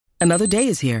Another day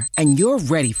is here, and you're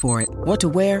ready for it. What to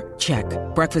wear? Check.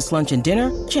 Breakfast, lunch, and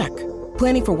dinner? Check.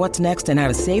 Planning for what's next and how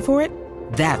to save for it?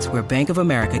 That's where Bank of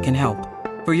America can help.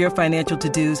 For your financial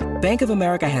to-dos, Bank of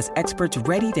America has experts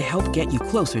ready to help get you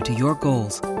closer to your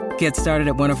goals. Get started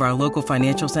at one of our local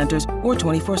financial centers or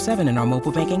 24/7 in our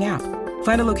mobile banking app.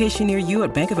 Find a location near you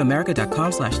at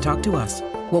bankofamerica.com/talktous.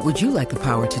 What would you like the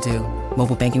power to do?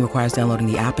 Mobile banking requires downloading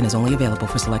the app and is only available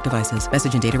for select devices.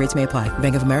 Message and data rates may apply.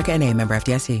 Bank of America N.A., member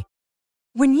FDIC.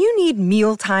 When you need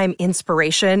mealtime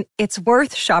inspiration, it's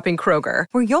worth shopping Kroger,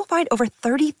 where you'll find over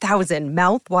 30,000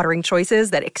 mouth-watering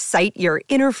choices that excite your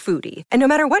inner foodie. And no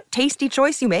matter what tasty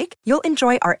choice you make, you'll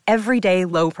enjoy our everyday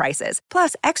low prices,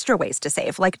 plus extra ways to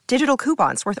save, like digital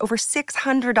coupons worth over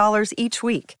 $600 each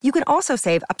week. You can also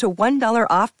save up to $1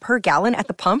 off per gallon at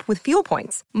the pump with fuel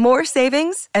points. More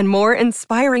savings and more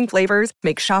inspiring flavors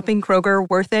make shopping Kroger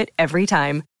worth it every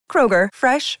time. Kroger,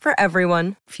 fresh for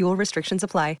everyone. Fuel restrictions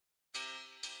apply.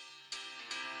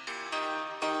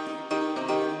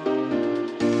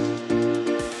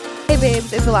 Hey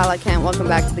babes, it's Lala Kent. Welcome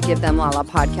back to the Give Them Lala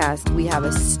podcast. We have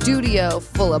a studio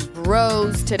full of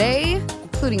bros today,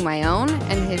 including my own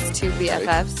and his two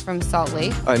BFFs from Salt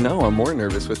Lake. I know, I'm more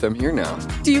nervous with them here now.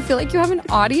 Do you feel like you have an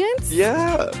audience?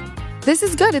 Yeah. This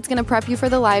is good. It's going to prep you for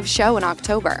the live show in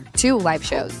October. 2 live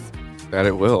shows. That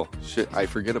it will. Shit, I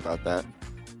forget about that.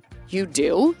 You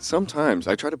do? Sometimes.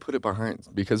 I try to put it behind,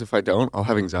 because if I don't, I'll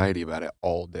have anxiety about it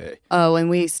all day. Oh, and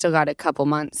we still got a couple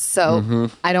months, so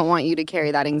I don't want you to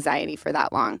carry that anxiety for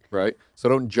that long. Right? So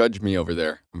don't judge me over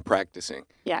there. I'm practicing.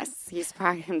 Yes,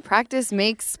 practice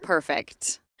makes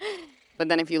perfect. But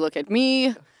then if you look at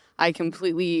me, I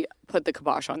completely put the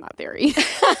kibosh on that theory.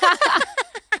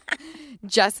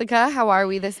 Jessica, how are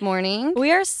we this morning?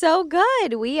 We are so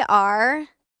good. We are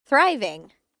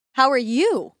thriving. How are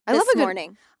you this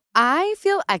morning? I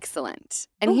feel excellent.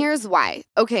 And here's why.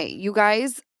 Okay, you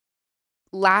guys,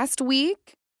 last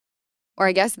week, or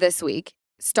I guess this week,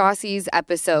 Stassi's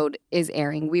episode is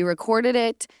airing. We recorded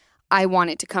it. I want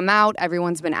it to come out.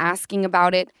 Everyone's been asking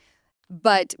about it.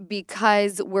 But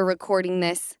because we're recording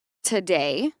this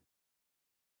today,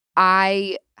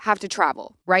 I have to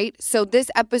travel, right? So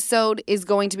this episode is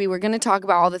going to be, we're going to talk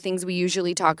about all the things we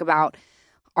usually talk about,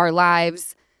 our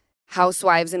lives,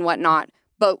 housewives and whatnot.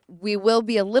 But we will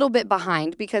be a little bit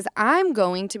behind because I'm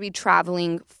going to be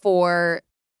traveling for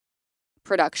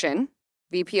production,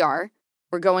 VPR.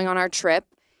 We're going on our trip.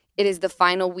 It is the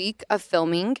final week of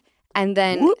filming. And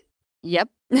then, yep.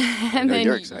 And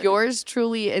then yours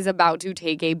truly is about to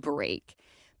take a break.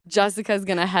 Jessica's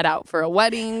going to head out for a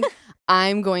wedding.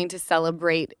 I'm going to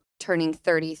celebrate turning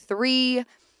 33.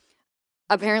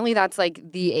 Apparently that's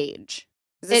like the age.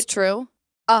 Is this true?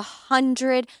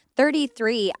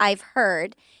 133, I've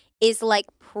heard, is like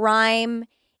prime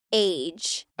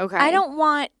age. Okay. I don't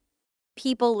want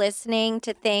people listening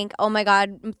to think, oh my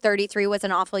God, 33 was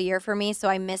an awful year for me, so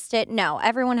I missed it. No,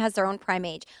 everyone has their own prime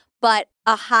age. But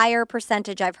a higher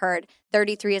percentage I've heard,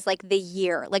 33 is like the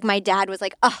year. Like my dad was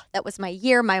like, oh, that was my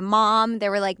year. My mom, they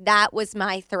were like, that was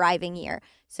my thriving year.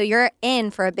 So you're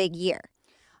in for a big year.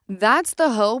 That's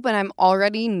the hope, and I'm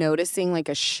already noticing like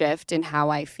a shift in how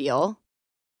I feel.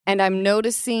 And I'm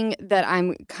noticing that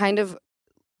I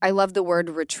love the word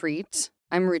retreat.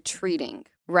 I'm retreating,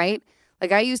 right?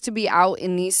 Like I used to be out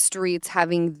in these streets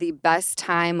having the best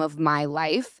time of my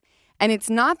life. And it's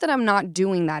not that I'm not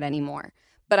doing that anymore,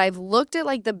 but I've looked at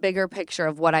like the bigger picture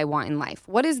of what I want in life.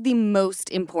 What is the most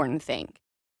important thing?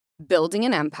 Building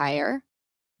an empire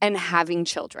and having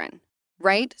children,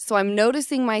 right? So I'm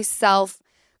noticing myself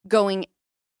going,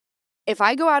 if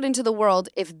I go out into the world,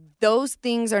 if those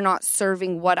things are not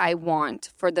serving what I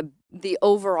want for the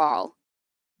overall,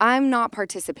 I'm not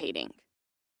participating.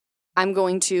 I'm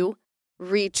going to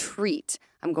retreat.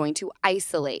 I'm going to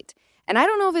isolate. And I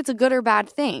don't know if it's a good or bad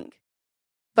thing,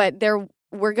 but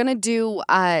we're going to do,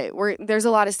 there's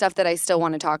a lot of stuff that I still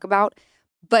want to talk about.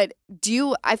 But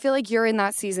I feel like you're in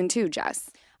that season too,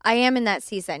 Jess. I am in that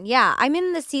season. Yeah, I'm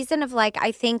in the season of like,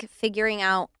 I think figuring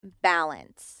out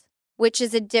balance, which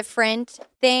is a different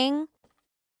thing.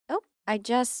 Oh, I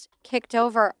just kicked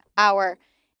over our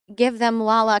Give Them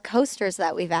Lala coasters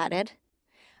that we've added.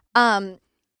 They're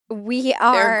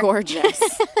gorgeous.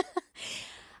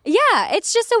 Yeah,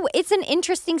 it's an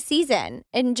interesting season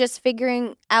and just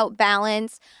figuring out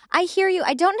balance. I hear you.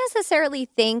 I don't necessarily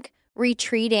think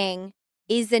retreating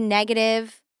is a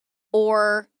negative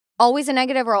or always a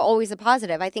negative or always a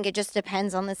positive. I think it just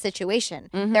depends on the situation.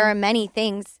 Mm-hmm. There are many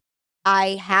things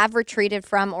I have retreated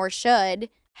from or should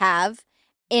have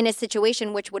in a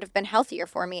situation which would have been healthier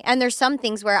for me. And there's some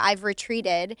things where I've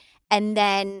retreated and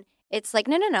then it's like,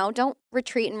 no, don't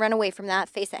retreat and run away from that.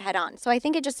 Face it head on. So I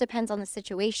think it just depends on the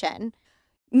situation.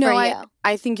 No, for you.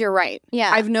 I think you're right.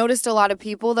 Yeah. I've noticed a lot of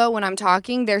people, though, when I'm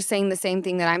talking, they're saying the same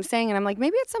thing that I'm saying. And I'm like,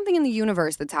 maybe it's something in the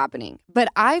universe that's happening. But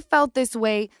I felt this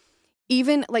way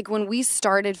even like when we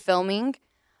started filming.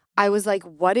 I was like,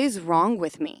 what is wrong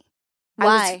with me?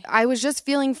 Why? I was just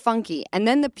feeling funky. And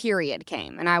then the period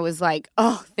came. And I was like,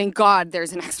 oh, thank God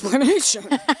there's an explanation.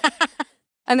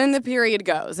 And then the period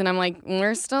goes, and I'm like,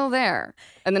 we're still there.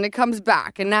 And then it comes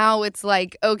back, and now it's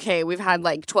like, okay, we've had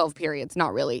like 12 periods,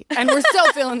 not really. And we're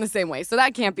still feeling the same way, so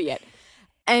that can't be it.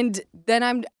 And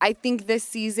then I think this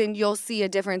season you'll see a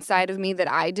different side of me that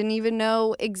I didn't even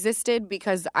know existed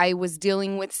because I was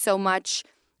dealing with so much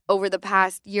over the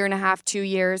past year and a half, 2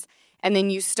 years. And then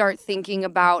you start thinking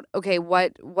about, okay,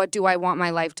 what do I want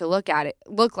my life to look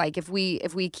like? If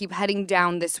we keep heading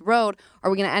down this road, are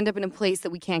we going to end up in a place that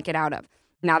we can't get out of?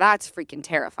 Now that's freaking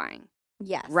terrifying.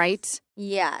 Yes. Right?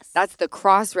 Yes. That's the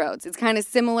crossroads. It's kind of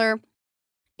similar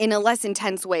in a less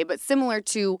intense way, but similar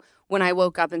to when I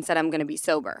woke up and said I'm going to be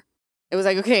sober. It was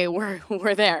like, okay,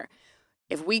 we're there.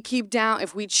 If we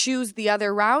choose the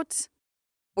other route,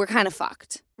 we're kind of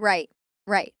fucked. Right.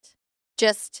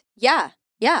 Just, yeah,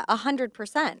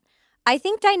 100%. I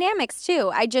think dynamics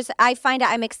too. I find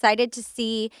I'm excited to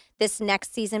see this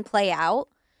next season play out.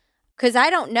 Because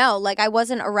I don't know, like I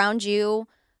wasn't around you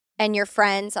and your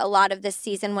friends a lot of this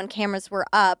season when cameras were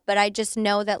up, but I just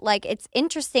know that like it's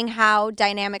interesting how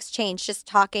dynamics change, just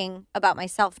talking about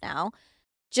myself now.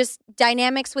 Just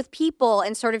dynamics with people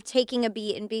and sort of taking a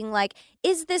beat and being like,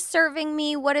 is this serving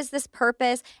me? What is this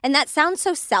purpose? And that sounds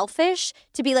so selfish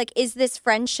to be like, is this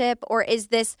friendship or is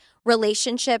this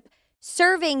relationship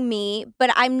serving me? But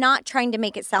I'm not trying to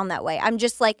make it sound that way. I'm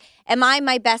just like, am I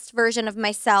my best version of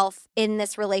myself in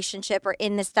this relationship or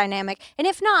in this dynamic? And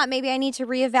if not, maybe I need to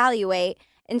reevaluate.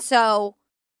 And so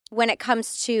when it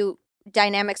comes to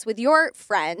dynamics with your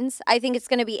friends, I think it's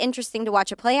going to be interesting to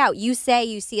watch it play out. You say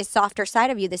you see a softer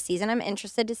side of you this season. I'm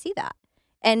interested to see that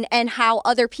and how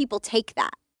other people take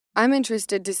that. I'm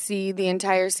interested to see the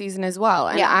entire season as well.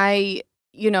 And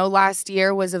Yeah. Last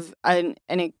year was an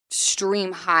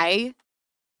extreme high,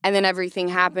 and then everything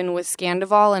happened with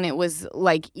Scandival, and it was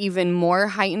like even more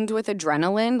heightened with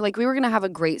adrenaline. Like we were going to have a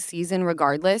great season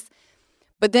regardless,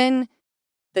 but then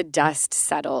the dust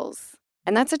settles,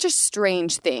 and that's such a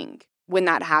strange thing when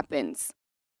that happens.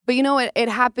 But it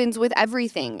happens with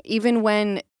everything. Even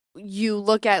when you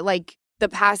look at like the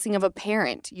passing of a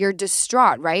parent, you're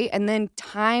distraught, right? And then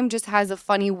time just has a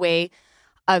funny way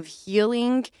of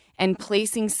healing and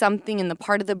placing something in the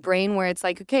part of the brain where it's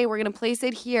like, okay, we're going to place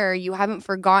it here. You haven't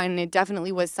forgotten. It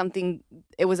definitely was something,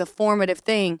 it was a formative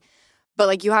thing. But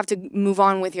like you have to move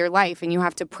on with your life and you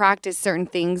have to practice certain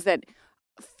things that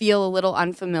feel a little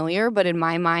unfamiliar. But in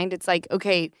my mind, it's like,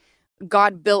 okay,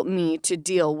 God built me to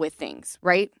deal with things,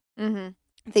 right?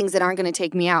 Mm-hmm. Things that aren't going to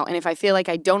take me out. And if I feel like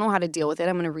I don't know how to deal with it,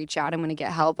 I'm going to reach out. I'm going to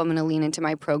get help. I'm going to lean into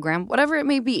my program, whatever it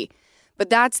may be. But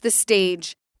that's the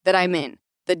stage that I'm in.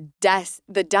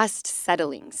 The dust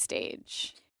settling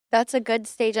stage. That's a good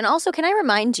stage. And also, can I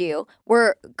remind you,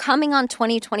 we're coming on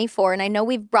 2024, and I know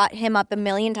we've brought him up a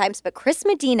million times, but Chris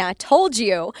Medina told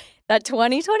you that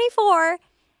 2024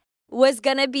 was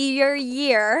going to be your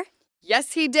year.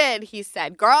 Yes, he did. He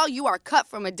said, girl, you are cut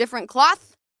from a different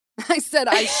cloth. I said,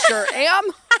 I sure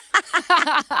am.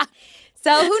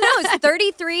 So who knows?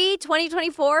 33,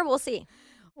 2024, we'll see.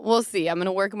 We'll see. I'm going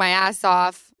to work my ass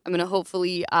off. I'm going to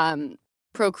hopefully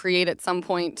procreate at some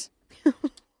point.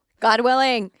 God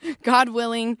willing. God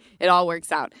willing, it all works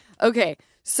out. Okay,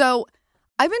 so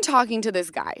I've been talking to this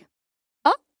guy.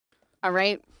 Oh. All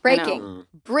right? Breaking.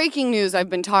 Breaking news, I've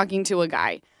been talking to a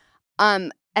guy.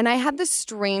 And I had the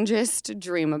strangest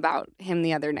dream about him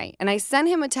the other night. And I sent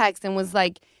him a text and was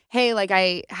like, hey, like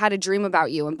I had a dream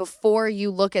about you. And before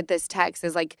you look at this text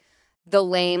is like the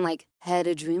lame, like, had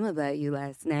a dream about you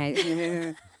last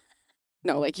night.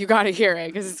 No, like you got to hear it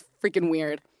because it's freaking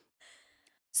weird.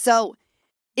 So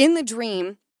in the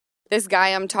dream, this guy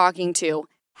I'm talking to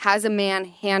has a man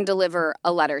hand deliver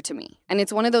a letter to me. And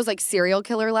it's one of those like serial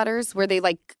killer letters where they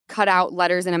like cut out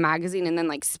letters in a magazine and then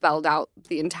like spelled out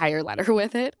the entire letter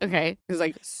with it. Okay. It was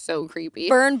like so creepy.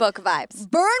 Burn book vibes.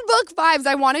 Burn book vibes.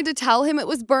 I wanted to tell him it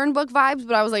was burn book vibes,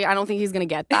 but I was like, I don't think he's going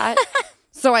to get that.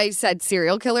 So I said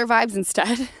serial killer vibes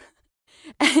instead.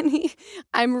 And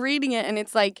I'm reading it and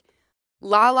it's like,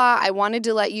 Lala, I wanted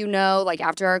to let you know, like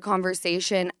after our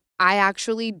conversation, I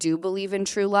actually do believe in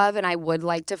true love and I would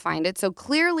like to find it. So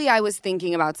clearly I was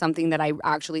thinking about something that I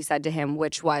actually said to him,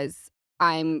 which was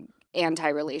I'm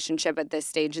anti-relationship at this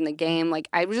stage in the game. Like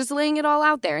I was just laying it all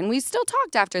out there and we still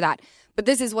talked after that. But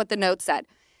this is what the note said.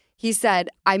 He said,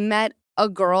 I met a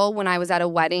girl when I was at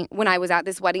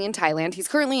this wedding in Thailand. He's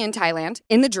currently in Thailand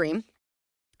in the dream.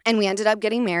 And we ended up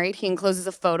getting married. He encloses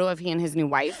a photo of he and his new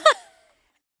wife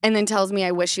and then tells me,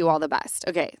 I wish you all the best.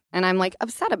 Okay. And I'm like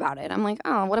upset about it. I'm like,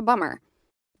 oh, what a bummer.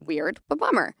 Weird, but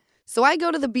bummer. So I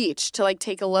go to the beach to like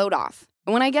take a load off.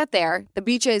 And when I get there, the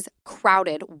beach is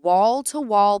crowded, wall to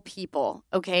wall people.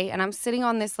 Okay. And I'm sitting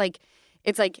on this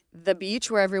it's like the beach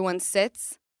where everyone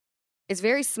sits. It's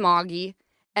very smoggy.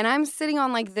 And I'm sitting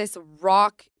on like this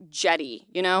rock jetty,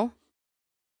 you know?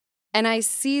 And I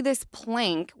see this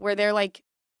plank where they're like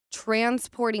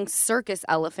transporting circus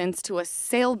elephants to a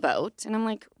sailboat. And I'm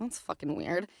like, that's fucking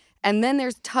weird. And then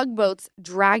there's tugboats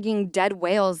dragging dead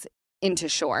whales into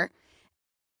shore.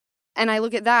 And I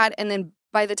look at that, and then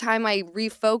by the time I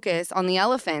refocus on the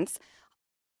elephants,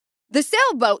 the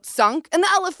sailboat sunk and the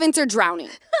elephants are drowning.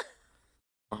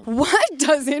 What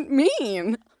does it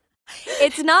mean?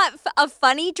 It's not a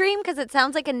funny dream because it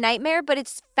sounds like a nightmare, but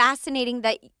it's fascinating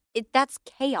that that's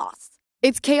chaos.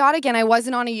 It's chaotic, and I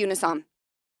wasn't on a Unisom.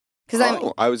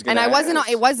 I was gonna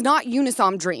it was not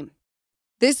Unisom dream.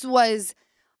 This was,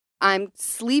 I'm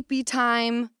sleepy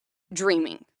time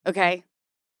dreaming, okay?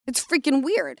 It's freaking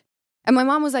weird. And my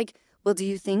mom was like, well, do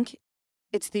you think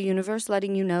it's the universe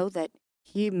letting you know that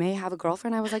he may have a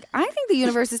girlfriend? I was like, I think the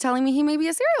universe is telling me he may be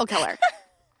a serial killer.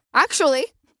 Actually,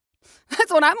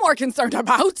 that's what I'm more concerned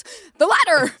about. The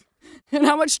letter. And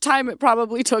how much time it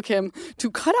probably took him to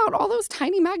cut out all those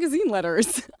tiny magazine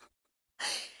letters.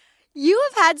 You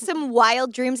have had some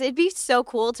wild dreams. It'd be so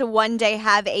cool to one day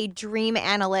have a dream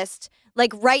analyst,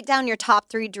 like write down your top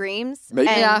 3 dreams. Maybe.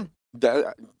 Yeah.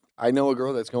 I know a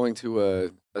girl that's going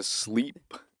to a sleep,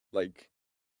 Like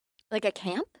a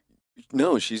camp?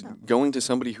 No, she's going to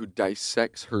somebody who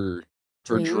dissects her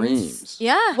dreams.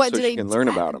 Yeah. What So do she they can learn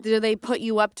about them. Do they put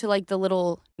you up to like the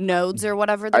little nodes or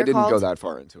whatever they're I didn't called? go that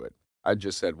far into it. I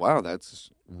just said, wow, that's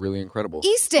really incredible.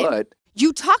 Easton, But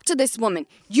you talk to this woman.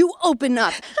 You open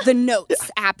up the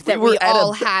notes app that we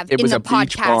all have in it was the a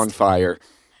beach podcast. bonfire.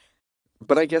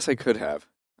 But I guess I could have.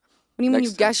 What do you mean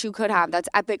Next you guess you could have? That's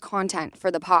epic content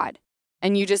for the pod.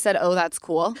 And you just said, oh, that's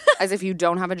cool, as if you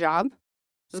don't have a job.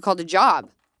 This is called a job.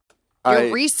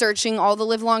 You're researching all the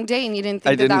live long day, and you didn't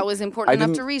think that was important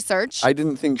enough to research. I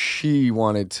didn't think she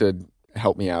wanted to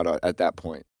help me out at that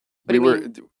point. What do you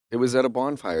mean? It was at a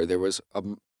bonfire.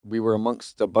 We were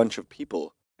amongst a bunch of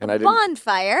people, and I didn't.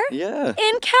 Bonfire? Yeah.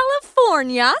 In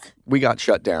California? We got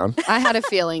shut down. I had a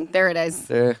feeling. There it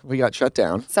is. We got shut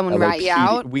down. Someone rat you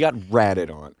out? We got ratted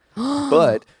on.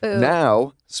 But Boo.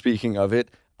 now, speaking of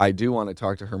it, I do want to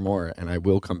talk to her more, and I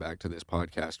will come back to this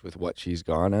podcast with what she's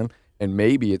gone on. And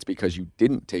maybe it's because you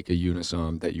didn't take a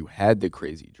Unisom that you had the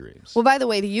crazy dreams. Well, by the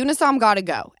way, the Unisom got to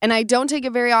go. And I don't take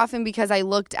it very often because I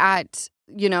looked at,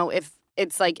 if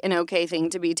it's like an okay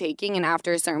thing to be taking, and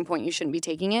after a certain point, you shouldn't be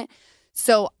taking it.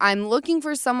 So I'm looking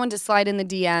for someone to slide in the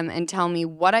DM and tell me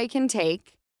what I can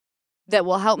take that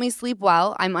will help me sleep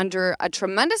well. I'm under a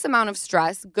tremendous amount of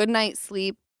stress. Good night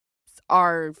sleeps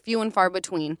are few and far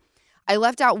between. I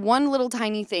left out one little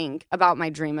tiny thing about my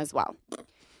dream as well.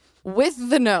 With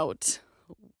the note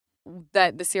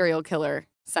that the serial killer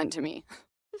sent to me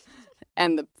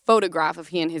and the photograph of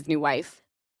he and his new wife,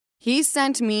 he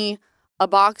sent me a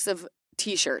box of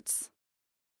T-shirts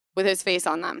with his face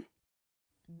on them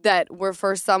that were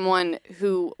for someone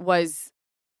who was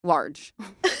large,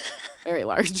 very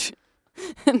large,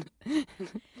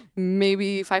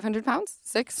 maybe 500 pounds,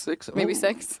 maybe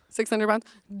 600 pounds,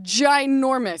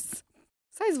 ginormous.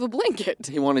 Size of a blanket.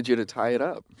 He wanted you to tie it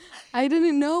up. I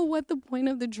didn't know what the point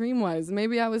of the dream was.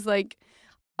 Maybe I was like,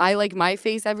 I like my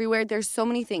face everywhere. There's so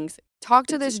many things. Talk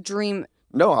to this dream.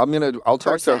 No, I'll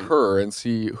talk person. to her and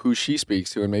see who she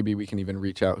speaks to, and maybe we can even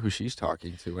reach out who she's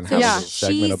talking to and have a little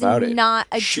segment about it. She's not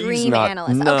a dream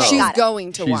analyst. No. Okay, She's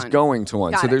going to one. She's going to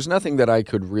one. Got So it. there's nothing that I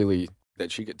could really,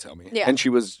 that she could tell me. Yeah. And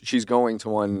she's going to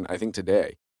one, I think,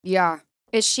 today. Yeah.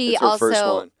 Is she It's her first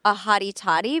also one. a hottie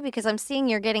tottie? Because I'm seeing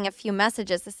you're getting a few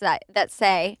messages that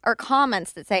say, or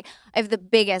comments that say, I have the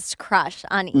biggest crush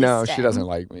on Easton. No, she doesn't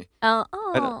like me. Oh.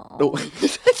 I don't-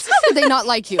 How did they not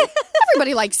like you?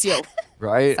 Everybody likes you.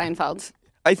 Right? Seinfeld.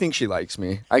 I think she likes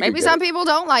me. Maybe some people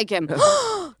don't like him.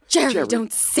 Jerry, Jerry.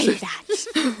 don't say that.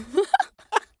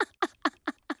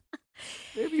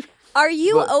 Are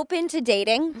you But- open to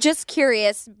dating? Just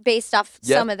curious based off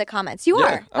Yeah. some of the comments. You Yeah,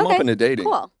 are? I'm Okay, open to dating.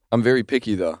 Cool. I'm very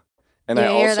picky though. And You I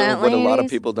hear also that, what a lot of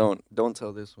ladies? people don't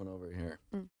tell this one over here.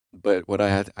 But what I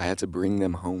had to bring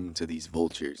them home to these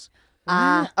vultures.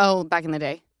 Oh, back in the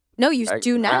day. No, you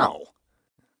do now. Ow.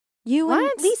 You What?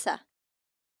 and Lisa.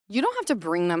 You don't have to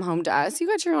bring them home to us. You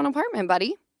got your own apartment,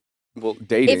 buddy. Well,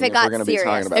 dating. If it got we're gonna be serious.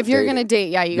 talking about If you're dating. going to date,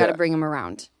 you got to Yeah. bring him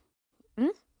around.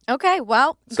 Okay,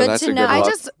 well, So good that's to a know.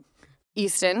 good I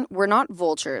Easton, we're not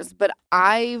vultures, but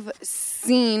I've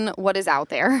seen what is out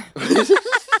there.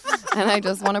 And I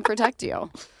just want to protect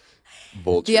you.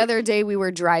 Vulture. The other day we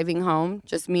were driving home,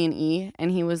 just me and E,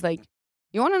 and he was like,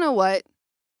 you want to know what?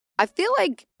 I feel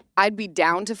like I'd be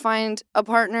down to find a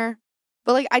partner,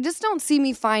 but like I just don't see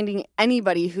me finding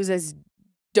anybody who's as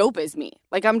dope as me.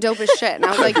 Like I'm dope as shit. And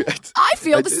I was like, I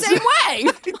feel the same way.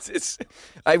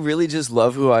 I really just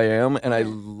love who I am, and I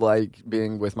like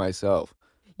being with myself.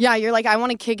 Yeah, you're like, I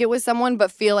want to kick it with someone,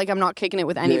 but feel like I'm not kicking it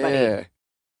with anybody. Yeah,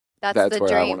 That's the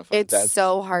where I dream. want to. It's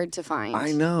so hard to find.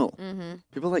 I know. Mm-hmm.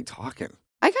 People like talking.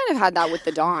 I kind of had that with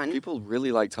the Dawn. People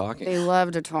really like talking. They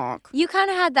love to talk. You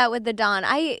kind of had that with the Dawn.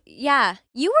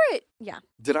 You were.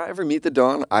 Did I ever meet the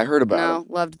Dawn? I heard about No, him.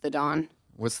 loved the Dawn.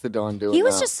 What's the Dawn doing? He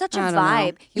was now? just such a I don't know.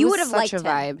 vibe. He You was would have liked such a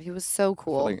him. vibe. He was so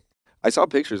cool. Like, I saw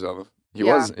pictures of him. He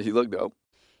Yeah. he looked dope.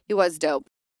 He was dope.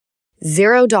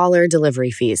 $0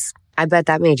 delivery fees. I bet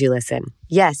that made you listen.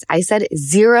 Yes, I said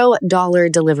 $0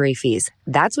 delivery fees.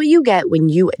 That's what you get when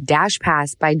you Dash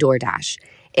Pass by DoorDash.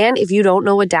 And if you don't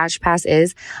know what Dash Pass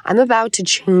is, I'm about to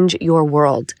change your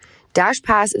world. Dash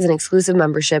Pass is an exclusive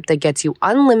membership that gets you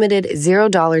unlimited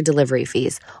 $0 delivery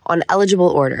fees on eligible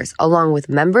orders, along with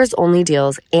members-only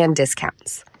deals and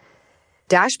discounts.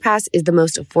 Dash Pass is the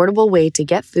most affordable way to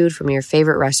get food from your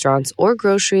favorite restaurants or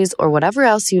groceries or whatever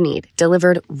else you need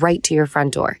delivered right to your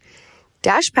front door.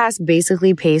 Dash Pass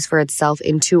basically pays for itself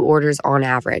in 2 orders on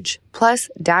average. Plus,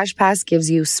 Dash Pass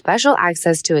gives you special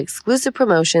access to exclusive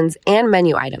promotions and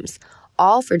menu items,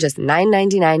 all for just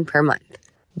 $9.99 per month.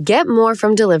 Get more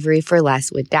from delivery for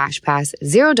less with Dash Pass,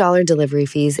 $0 delivery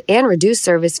fees, and reduced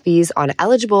service fees on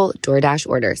eligible DoorDash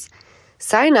orders.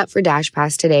 Sign up for Dash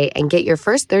Pass today and get your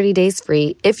first 30 days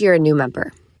free if you're a new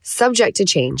member. Subject to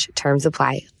change. Terms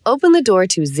apply. Open the door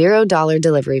to $0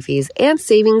 delivery fees and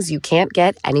savings you can't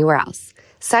get anywhere else.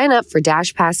 Sign up for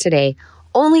Dash Pass today,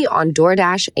 only on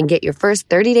DoorDash, and get your first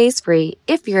 30 days free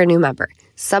if you're a new member.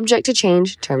 Subject to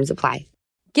change. Terms apply.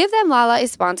 Give Them Lala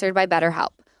is sponsored by BetterHelp.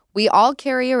 We all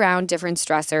carry around different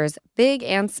stressors, big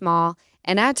and small,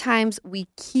 and at times we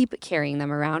keep carrying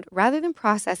them around rather than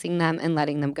processing them and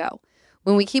letting them go.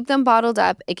 When we keep them bottled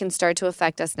up, it can start to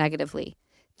affect us negatively.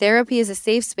 Therapy is a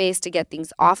safe space to get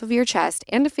things off of your chest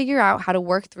and to figure out how to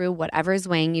work through whatever is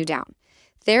weighing you down.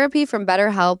 Therapy from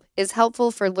BetterHelp is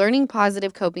helpful for learning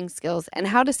positive coping skills and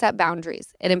how to set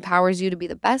boundaries. It empowers you to be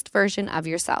the best version of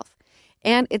yourself.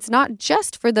 And it's not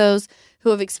just for those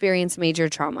who have experienced major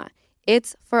trauma.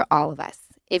 It's for all of us.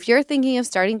 If you're thinking of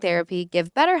starting therapy,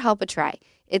 give BetterHelp a try.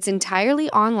 It's entirely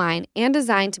online and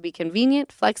designed to be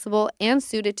convenient, flexible, and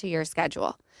suited to your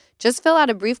schedule. Just fill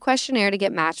out a brief questionnaire to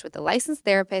get matched with a licensed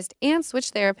therapist and switch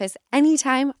therapists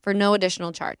anytime for no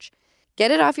additional charge.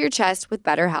 Get it off your chest with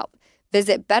BetterHelp.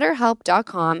 Visit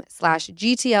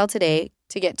BetterHelp.com/GTL today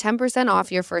to get 10%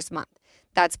 off your first month.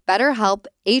 That's BetterHelp,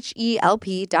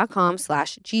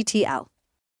 HELP.com/GTL.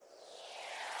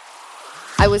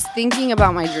 I was thinking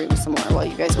about my dream some more while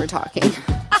you guys were talking.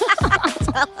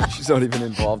 She's not even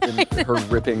involved in her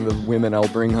ripping the women I'll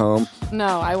bring home.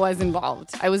 No, I was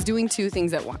involved. I was doing 2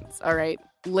 things at once, all right?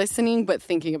 Listening, but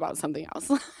thinking about something else.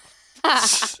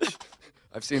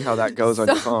 I've seen how that goes on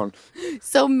your phone.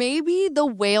 So maybe the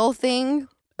whale thing,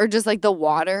 or just like the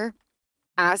water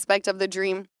aspect of the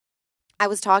dream. I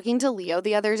was talking to Leo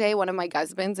the other day, one of my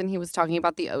husbands, and he was talking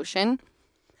about the ocean.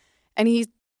 And he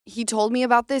told me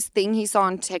about this thing he saw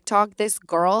on TikTok. This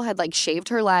girl had like shaved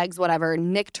her legs, whatever,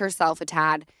 nicked herself a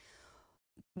tad,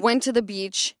 went to the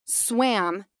beach,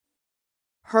 swam,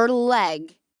 her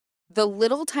leg, the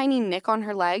little tiny nick on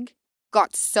her leg,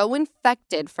 got so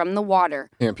infected from the water,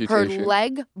 her Amputation.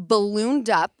 leg ballooned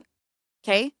up,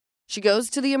 okay? She goes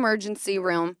to the emergency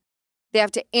room. They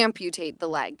have to amputate the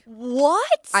leg.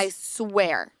 What? I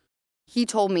swear. He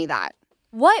told me that.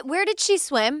 What? Where did she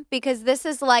swim? Because this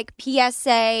is like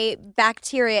PSA,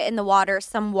 bacteria in the water,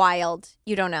 some wild.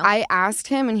 You don't know. I asked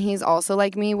him, and he's also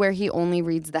like me, where he only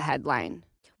reads the headline.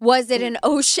 Was it an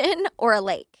ocean or a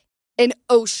lake? An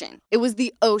ocean. It was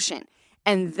the ocean.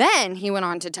 And then he went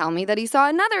on to tell me that he saw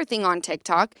another thing on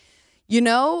TikTok. You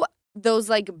know, those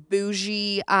like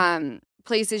bougie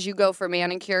places you go for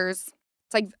manicures?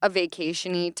 It's like a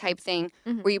vacation-y type thing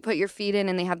where you put your feet in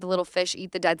and they have the little fish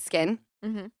eat the dead skin.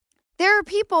 Mm-hmm. There are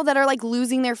people that are like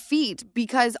losing their feet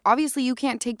because obviously you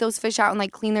can't take those fish out and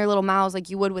like clean their little mouths like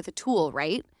you would with a tool,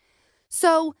 right?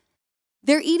 So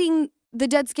they're eating the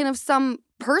dead skin of some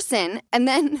person, and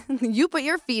then you put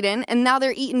your feet in, and now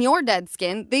they're eating your dead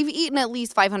skin. They've eaten at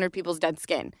least 500 people's dead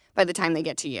skin by the time they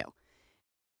get to you.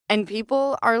 And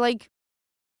people are like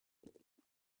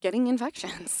getting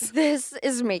infections. This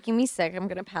is making me sick. I'm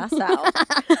going to pass out.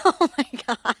 Oh, my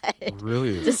God.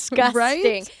 Really? Disgusting.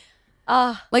 Right?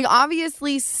 Like,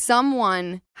 obviously,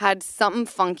 someone had something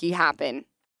funky happen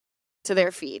to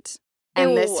their feet.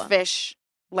 And this Ew. fish,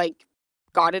 like,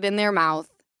 got it in their mouth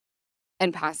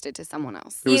and passed it to someone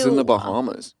else. It was in the Ew.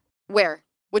 Bahamas. Where?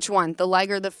 Which one? The leg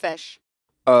or the fish?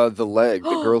 The leg. The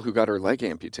girl who got her leg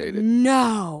amputated.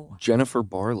 No. Jennifer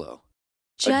Barlow.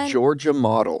 Jen- A Georgia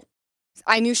model.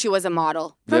 I knew she was a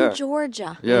model. From Yeah.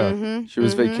 Georgia. Yeah. Mhm, She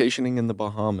was mhm. vacationing in the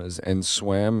Bahamas and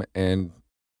swam, and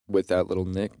with that little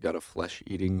nick, got a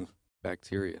flesh-eating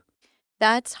bacteria.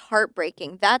 That's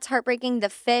heartbreaking. That's heartbreaking. The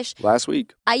fish. Last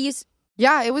week.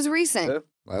 Yeah, it was recent. Yeah,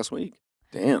 last week.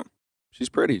 Damn. She's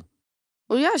pretty.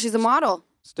 Well, yeah, she's a model.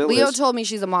 Still Leo is. told me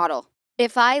she's a model.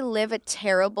 If I live a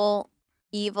terrible,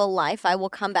 evil life, I will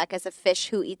come back as a fish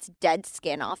who eats dead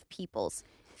skin off people's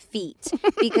feet.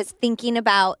 Because thinking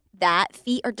about that,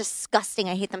 feet are disgusting.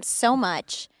 I hate them so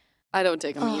much. I don't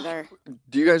take them Oh. either.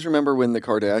 Do you guys remember when the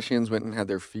Kardashians went and had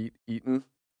their feet eaten?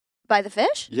 By the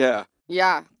fish? Yeah.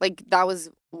 Yeah, like that was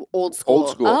old school. Old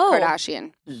school. Oh.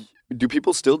 Kardashian. Do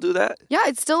people still do that? Yeah,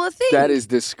 it's still a thing. That is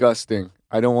disgusting.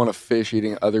 I don't want a fish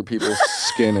eating other people's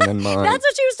skin and then mine. That's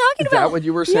what she was talking Is about. that what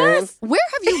you were saying? Yes. Where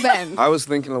have you been? I was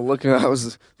thinking of looking. I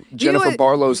was Jennifer what?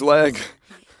 Barlow's leg.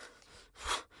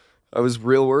 I was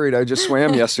real worried. I just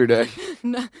swam yesterday.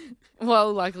 No.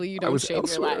 Well, luckily you I don't was shave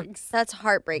elsewhere. your legs. That's Yeah,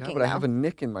 heartbreaking, but I though. have a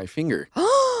nick in my finger.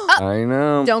 I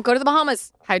know. Don't go to the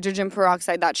Bahamas. Hydrogen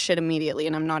peroxide that shit immediately,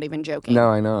 and I'm not even joking. No,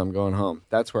 I know. I'm going home.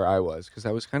 That's where I was because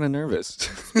I was kind of nervous.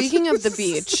 Speaking of the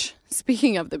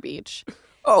beach,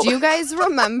 Oh, do you guys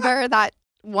remember that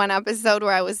one episode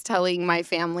where I was telling my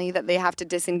family that they have to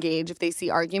disengage if they see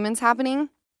arguments happening?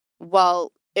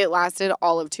 Well, it lasted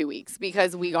all of 2 weeks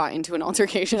because we got into an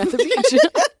altercation at the beach.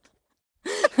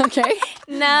 Okay?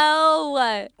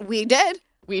 No. We did.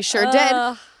 We sure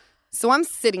did. So I'm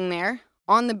sitting there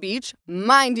on the beach,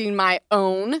 minding my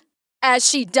own, As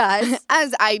she does.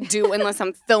 as I do unless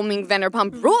I'm filming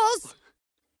Vanderpump Rules.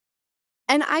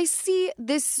 And I see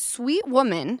this sweet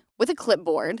woman with a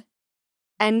clipboard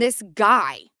and this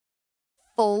guy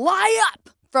fly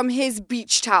up from his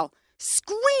beach towel,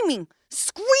 screaming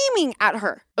at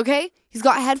her, okay? He's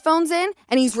got headphones in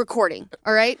and he's recording,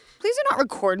 all right? Please do not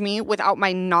record me without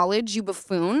my knowledge, you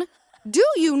buffoon. Do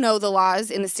you know the laws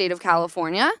in the state of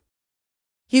California?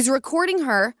 He's recording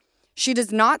her. She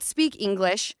does not speak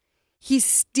English. He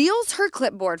steals her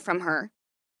clipboard from her,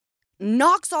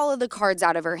 knocks all of the cards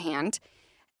out of her hand,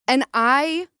 and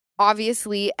I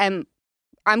obviously I'm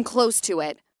close to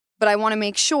it, but I want to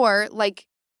make sure, like,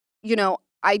 you know,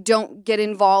 I don't get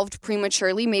involved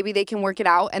prematurely. Maybe they can work it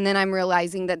out. And then I'm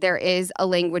realizing that there is a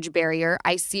language barrier.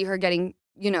 I see her getting,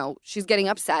 you know, she's getting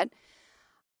upset.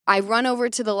 I run over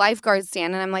to the lifeguard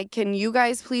stand and I'm like, can you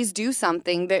guys please do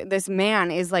something? This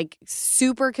man is like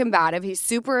super combative. He's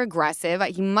super aggressive.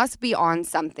 He must be on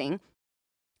something.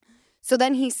 So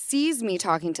then he sees me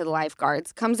talking to the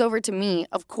lifeguards, comes over to me.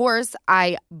 Of course,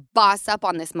 I boss up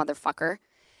on this motherfucker.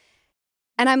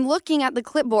 And I'm looking at the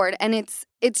clipboard and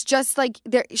it's just like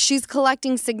she's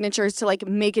collecting signatures to like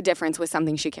make a difference with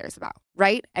something she cares about,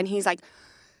 right? And he's like,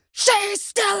 she's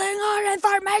stealing our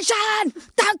information.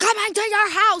 They're coming to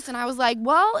your house. And I was like,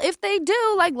 well, if they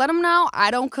do, like, let them know I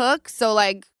don't cook. So,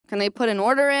 like, can they put an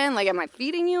order in? Like, am I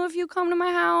feeding you if you come to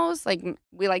my house? Like,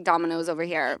 we like Domino's over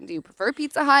here. Do you prefer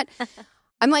Pizza Hut?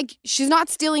 I'm like, she's not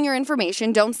stealing your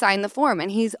information. Don't sign the form.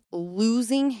 And he's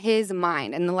losing his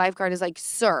mind. And the lifeguard is like,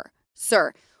 sir,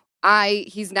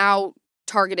 he's now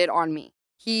targeted on me.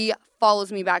 He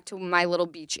follows me back to my little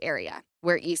beach area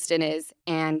where Easton is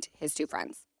and his two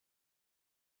friends.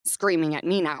 Screaming at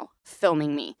me now,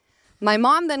 filming me. My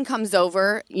mom then comes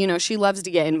over. You know, she loves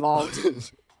to get involved.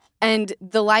 And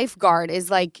the lifeguard is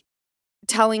like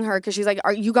telling her, because she's like,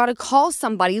 you got to call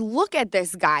somebody. Look at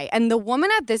this guy. And the woman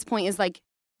at this point is like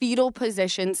fetal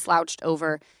position, slouched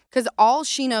over, because all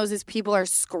she knows is people are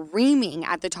screaming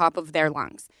at the top of their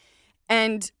lungs.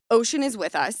 And Ocean is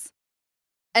with us.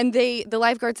 And the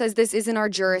lifeguard says, this isn't our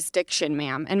jurisdiction,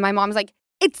 ma'am. And my mom's like,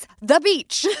 it's the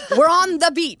beach. We're on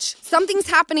the beach. Something's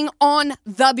happening on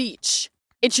the beach.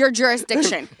 It's your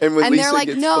jurisdiction. And when and they're Lisa like,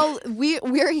 gets no,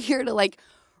 we're here to like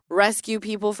rescue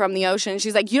people from the ocean.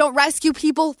 She's like, you don't rescue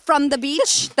people from the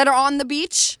beach that are on the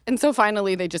beach? And so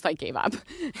finally they just like gave up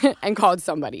and called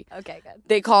somebody. Okay, good.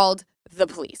 They called the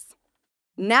police.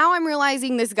 Now I'm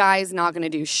realizing this guy is not going to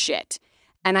do shit.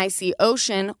 And I see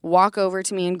Ocean walk over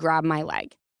to me and grab my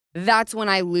leg. That's when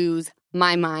I lose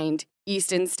my mind.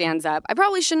 Easton stands up. I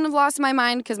probably shouldn't have lost my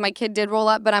mind because my kid did roll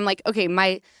up, but I'm like, okay,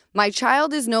 my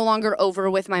child is no longer over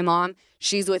with my mom.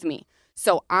 She's with me.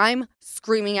 So I'm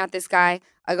screaming at this guy.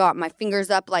 I got my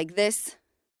fingers up like this.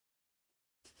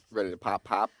 Ready to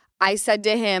pop. I said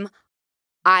to him,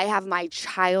 I have my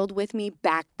child with me.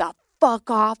 Back the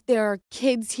fuck off. There are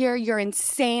kids here. You're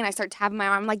insane. I start tapping my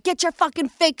arm. I'm like, get your fucking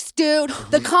fix, dude.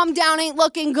 The calm down ain't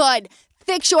looking good.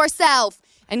 Fix yourself.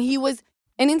 And he was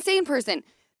an insane person.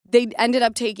 They ended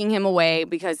up taking him away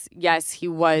because, yes, he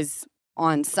was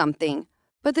on something.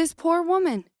 But this poor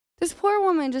woman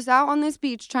just out on this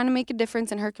beach trying to make a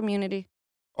difference in her community.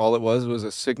 All it was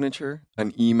a signature,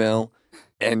 an email,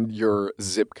 and your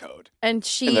zip code. And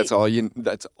that's all.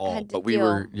 had to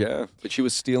But but she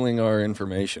was stealing our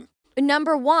information.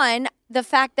 Number one, the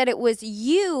fact that it was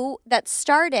you that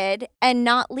started and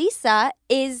not Lisa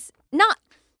is not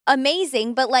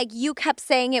amazing, but like you kept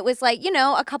saying it was like,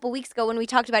 a couple weeks ago when we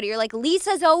talked about it, you're like,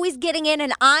 Lisa's always getting in,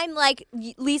 and I'm like,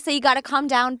 Lisa, you got to calm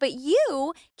down. But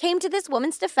you came to this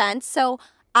woman's defense, so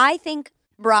I think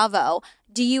bravo.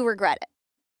 Do you regret it?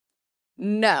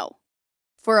 No.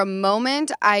 For a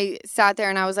moment, I sat there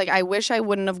and I was like, I wish I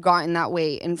wouldn't have gotten that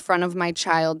way in front of my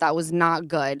child. That was not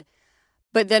good.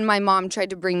 But then my mom tried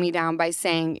to bring me down by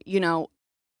saying,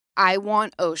 I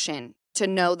want Ocean to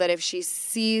know that if she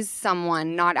sees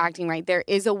someone not acting right, there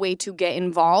is a way to get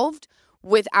involved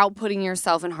without putting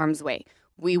yourself in harm's way.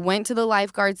 We went to the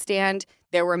lifeguard stand.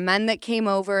 There were men that came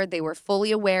over. They were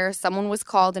fully aware. Someone was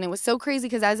called. And it was so crazy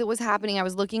because as it was happening, I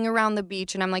was looking around the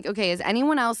beach and I'm like, okay, is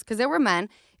anyone else, because there were men,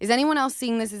 is anyone else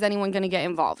seeing this? Is anyone going to get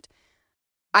involved?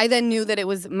 I then knew that it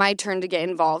was my turn to get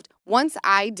involved. Once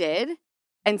I did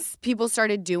and people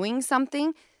started doing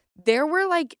something, there were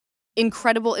like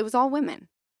incredible, it was all women.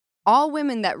 All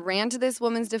women that ran to this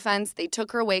woman's defense. They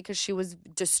took her away because she was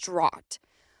distraught.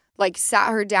 Like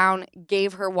sat her down,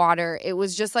 gave her water. It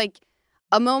was just like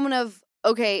a moment of,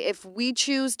 okay, if we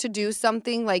choose to do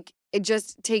something, like it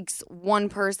just takes one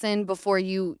person before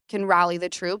you can rally the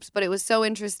troops. But it was so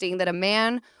interesting that a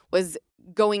man was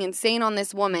going insane on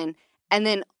this woman, and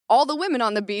then all the women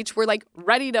on the beach were like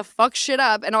ready to fuck shit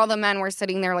up, and all the men were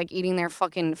sitting there like eating their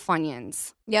fucking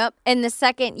Funyuns. Yep. And the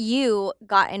second you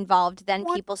got involved, then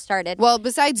people started. Well,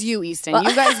 besides you, Easton,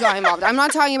 you guys got involved. I'm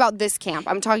not talking about this camp.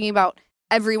 I'm talking about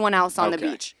everyone else on the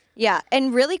beach. Yeah.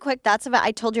 And really quick,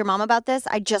 I told your mom about this.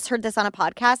 I just heard this on a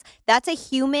podcast. That's a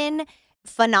human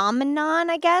phenomenon,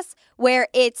 I guess, where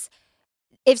it's,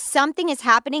 if something is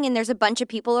happening and there's a bunch of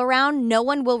people around, no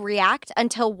one will react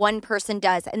until one person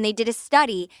does. And they did a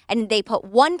study and they put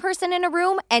one person in a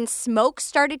room and smoke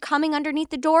started coming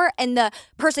underneath the door and the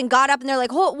person got up and they're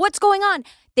like, oh, what's going on?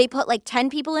 They put like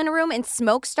 10 people in a room and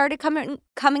smoke started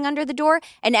coming under the door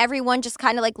and everyone just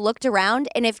kind of like looked around.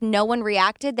 And if no one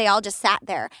reacted, they all just sat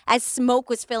there as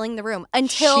smoke was filling the room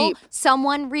until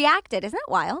someone reacted. Isn't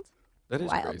that wild? That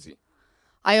is crazy.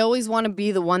 I always want to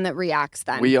be the one that reacts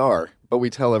then. We are, but we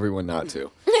tell everyone not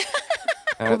to.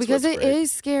 Well, because it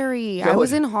is scary. I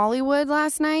was in Hollywood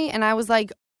last night and I was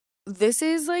like, this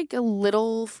is like a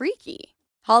little freaky.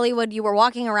 Hollywood, you were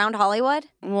walking around Hollywood?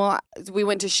 Well, we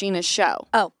went to Sheena's show.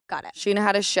 Oh, got it. Sheena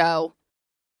had a show.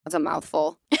 That's a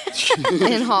mouthful.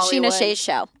 In Hollywood. Sheena Shea's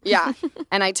show. Yeah.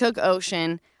 And I took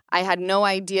Ocean. I had no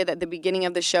idea that the beginning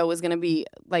of the show was going to be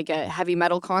like a heavy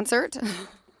metal concert.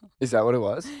 Is that what it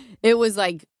was? It was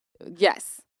like,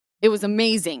 yes. It was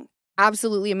amazing.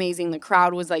 Absolutely amazing. The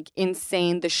crowd was like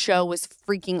insane. The show was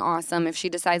freaking awesome. If she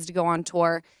decides to go on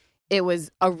tour, it was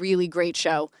a really great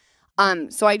show.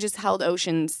 So I just held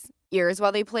Ocean's ears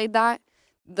while they played that,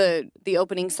 the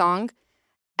opening song.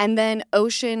 And then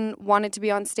Ocean wanted to be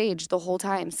on stage the whole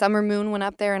time. Summer Moon went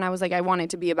up there and I was like, I want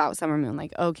it to be about Summer Moon.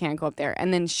 Like, oh, can't go up there.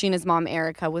 And then Sheena's mom,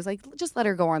 Erica, was like, just let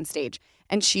her go on stage.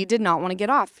 And she did not want to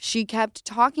get off. She kept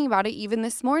talking about it even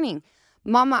this morning.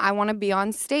 Mama, I want to be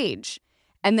on stage.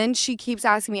 And then she keeps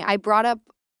asking me. I brought up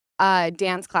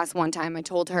dance class one time. I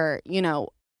told her,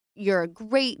 you're a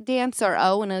great dancer,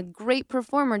 and a great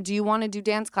performer. Do you want to do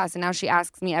dance class? And now she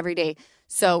asks me every day.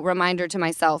 So reminder to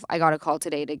myself, I got a call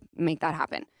today to make that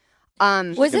happen.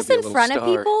 Was this in front of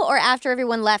people or after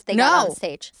everyone left, they got on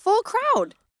stage? Full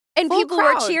crowd. And Full people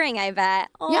crowd. were cheering, I bet.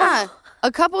 Oh. Yeah,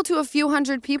 a couple to a few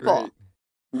hundred people. Great.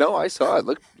 No, I saw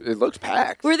it. It looked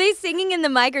packed. Were they singing in the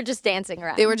mic or just dancing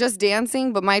around? They were just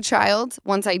dancing, but my child,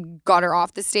 once I got her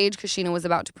off the stage because Sheena was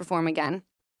about to perform again,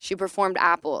 she performed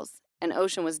Apples, and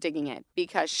Ocean was digging it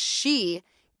because she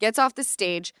gets off the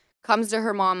stage, comes to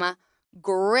her mama,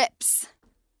 grips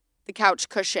the couch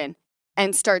cushion,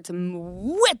 and starts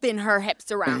whipping her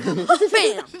hips around.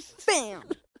 Bam, bam,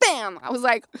 bam. I was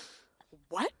like,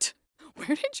 what?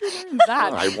 where did you learn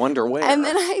that? I wonder where. And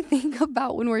then I think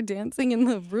about when we're dancing in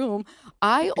the room,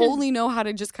 I only know how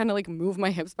to just kind of like move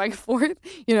my hips back and forth.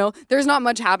 You know, there's not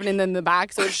much happening in the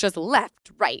back, so it's just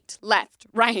left, right.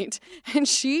 And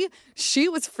she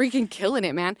was freaking killing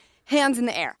it, man. Hands in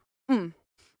the air.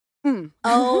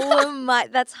 Oh my,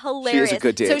 that's hilarious. She is a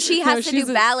good dancer. So she has to do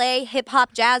ballet, hip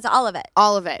hop, jazz, all of it.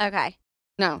 All of it. Okay.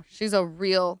 No, she's a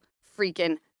real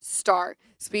freaking star.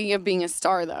 Speaking of being a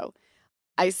star, though,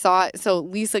 so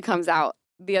Lisa comes out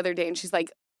the other day and she's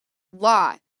like,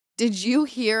 Law, did you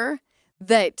hear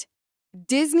that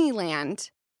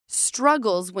Disneyland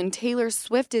struggles when Taylor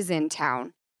Swift is in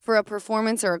town for a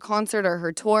performance or a concert or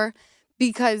her tour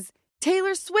because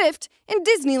Taylor Swift and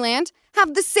Disneyland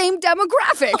have the same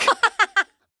demographic?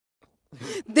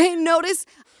 They notice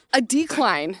a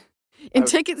decline in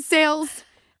ticket sales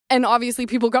and obviously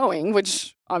people going,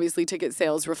 which obviously ticket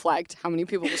sales reflect how many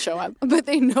people will show up. But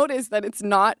they notice that it's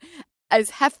not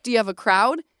as hefty of a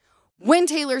crowd when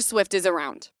Taylor Swift is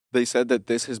around. They said that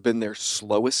this has been their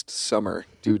slowest summer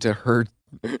due to her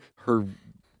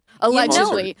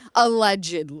Allegedly. concert.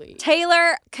 Allegedly.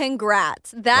 Taylor,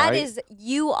 congrats. That Right? is,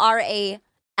 you are a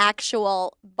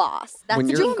actual boss. That's When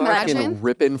Could you're you fucking imagine?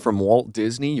 ripping from Walt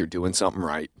Disney, you're doing something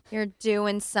right. You're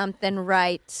doing something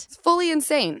right. It's fully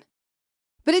insane.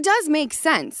 But it does make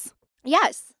sense.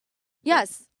 Yes.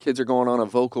 Yes. Kids are going on a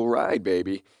vocal ride,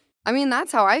 baby. I mean,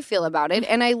 that's how I feel about it.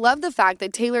 And I love the fact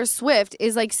that Taylor Swift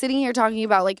is like sitting here talking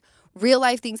about like real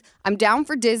life things. I'm down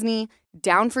for Disney,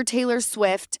 down for Taylor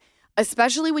Swift,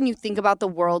 especially when you think about the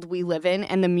world we live in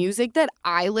and the music that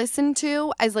I listened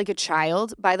to as like a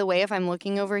child. By the way, if I'm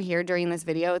looking over here during this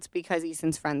video, it's because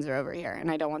Easton's friends are over here and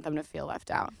I don't want them to feel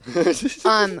left out.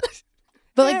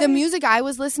 But like the music I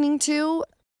was listening to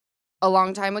a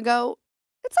long time ago,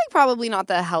 it's like probably not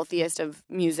the healthiest of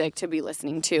music to be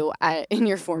listening to in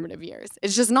your formative years.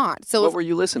 It's just not. So What were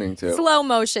you listening to? Slow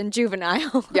motion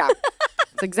juvenile. yeah,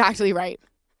 that's exactly right.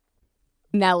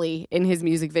 Nelly in his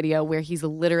music video where he's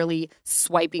literally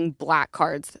swiping black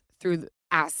cards through the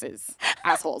assholes.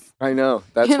 I know.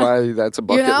 That's You know- why that's a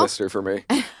bucket know? lister for me.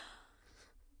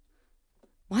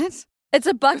 What? It's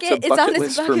a bucket. It's a It's bucket on his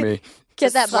list bucket. for me. Get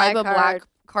Just that swipe black a card. black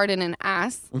card in an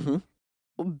ass? Mm-hmm.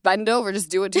 Well, bend over, just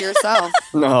do it to yourself.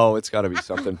 No, it's got to be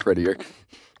something prettier.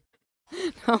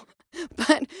 No,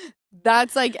 but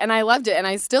that's like, and I loved it and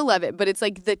I still love it, but it's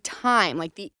like the time,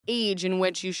 like the age in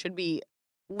which you should be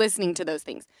listening to those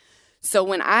things. So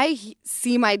when I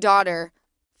see my daughter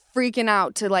freaking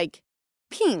out to like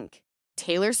Pink,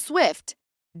 Taylor Swift,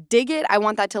 dig it, I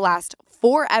want that to last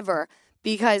forever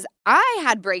because I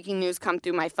had breaking news come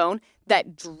through my phone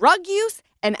that drug use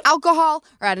and alcohol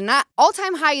are at an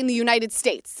all-time high in the United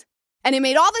States. And it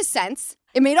made all this sense.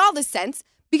 It made all this sense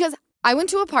because I went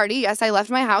to a party. Yes, I left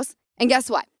my house. And guess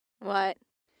what? What?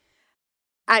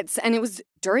 And it was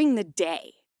during the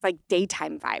day, like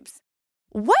daytime vibes.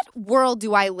 What world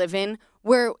do I live in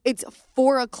where it's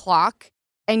 4:00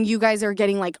 and you guys are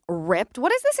getting like ripped?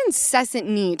 What is this incessant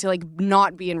need to like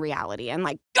not be in reality? And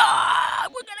like, God,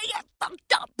 we're going to get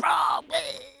fucked up, bro.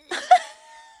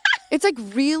 It's like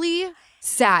really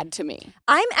sad to me.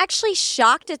 I'm actually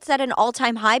shocked it's at an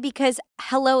all-time high because,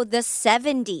 hello, the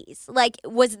 70s. Like,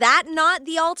 was that not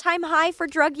the all-time high for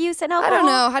drug use and I alcohol? don't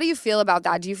know. How do you feel about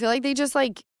that? Do you feel like they just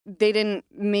like, they didn't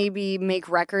maybe make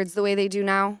records the way they do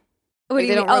now? What Like do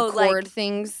you they mean? don't record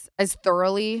things as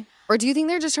thoroughly? Or do you think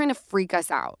they're just trying to freak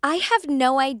us out? I have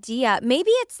no idea.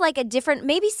 Maybe it's like a different,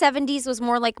 maybe 70s was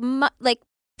more like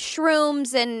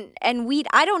shrooms and weed.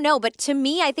 I don't know. But to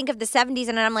me, I think of the 70s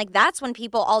and I'm like, that's when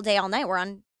people all day, all night were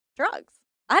on drugs.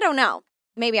 I don't know.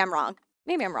 Maybe I'm wrong.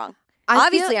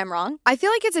 Obviously, I'm wrong. I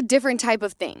feel like it's a different type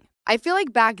of thing. I feel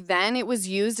like back then it was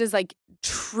used as like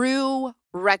true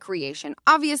recreation.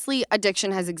 Obviously,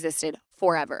 addiction has existed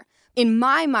forever. In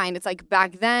my mind, it's like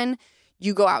back then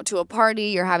you go out to a party,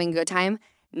 you're having a good time.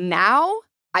 Now,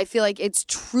 I feel like it's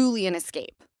truly an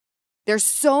escape. There's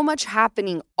so much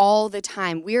happening all the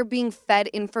time. We are being fed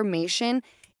information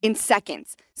in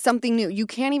seconds, something new. You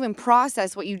can't even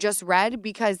process what you just read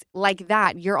because like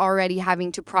that, you're already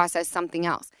having to process something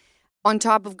else. On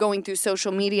top of going through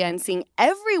social media and seeing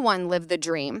everyone live the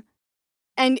dream.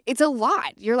 And it's a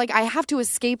lot. You're like, I have to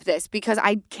escape this because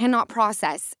I cannot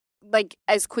process like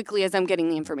as quickly as I'm getting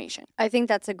the information. I think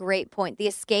that's a great point. The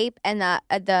escape and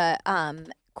the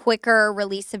quicker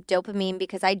release of dopamine,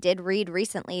 because I did read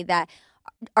recently that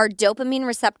our dopamine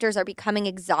receptors are becoming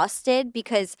exhausted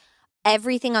because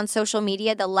everything on social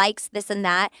media, the likes, this and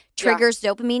that, triggers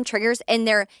dopamine triggers, and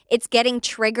it's getting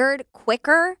triggered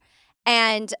quicker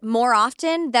and more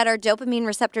often that our dopamine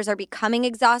receptors are becoming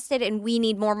exhausted, and we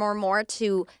need more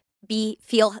to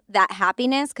feel that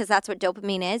happiness, because that's what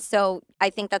dopamine is. So I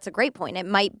think that's a great point. It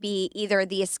might be either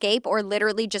the escape or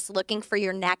literally just looking for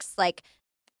your next like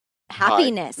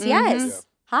happiness. High. Yes. Mm-hmm.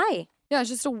 Hi. Yeah, it's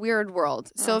just a weird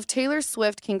world. So if Taylor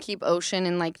Swift can keep Ocean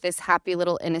in like this happy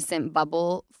little innocent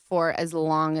bubble for as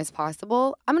long as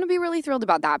possible, I'm going to be really thrilled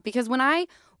about that. Because when I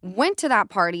went to that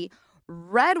party,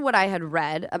 read what I had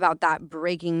read about that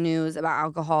breaking news about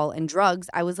alcohol and drugs,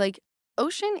 I was like,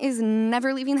 Ocean is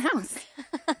never leaving the house.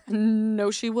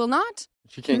 No, she will not.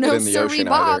 She can't No, get in the sorry, ocean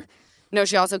Bob. either. No,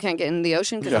 she also can't get in the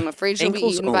ocean because I'm afraid she'll be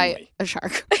Ankles eaten by only. a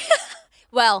shark.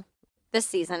 Well, this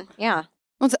season. Yeah.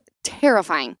 Well, it's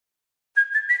terrifying.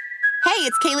 Hey,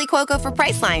 it's Kaylee Cuoco for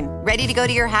Priceline. Ready to go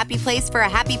to your happy place for a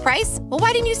happy price? Well,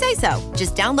 why didn't you say so?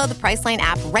 Just download the Priceline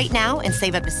app right now and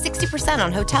save up to 60%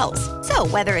 on hotels. So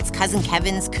whether it's Cousin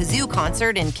Kevin's Kazoo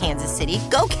Concert in Kansas City,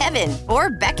 go Kevin, or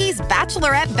Becky's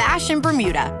Bachelorette Bash in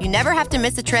Bermuda, you never have to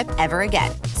miss a trip ever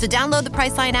again. So download the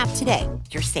Priceline app today.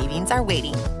 Your savings are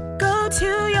waiting. Go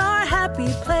to your happy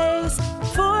place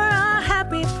for a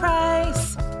happy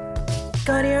price.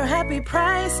 Go to your happy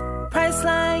price,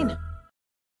 Priceline.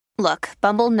 Look,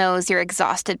 Bumble knows you're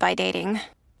exhausted by dating.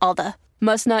 All the,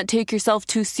 must not take yourself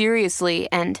too seriously,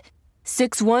 and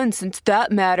 6'1" since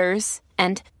that matters,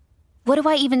 and what do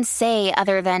I even say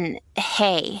other than,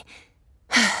 hey?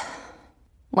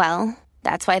 Well,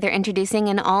 that's why they're introducing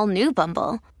an all-new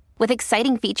Bumble, with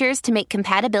exciting features to make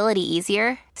compatibility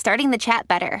easier, starting the chat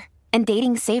better, and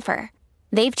dating safer.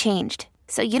 They've changed,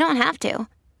 so you don't have to.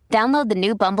 Download the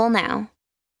new Bumble now.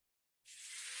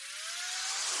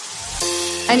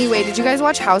 Anyway, did you guys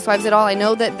watch Housewives at all? I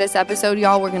know that this episode,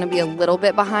 y'all, we're going to be a little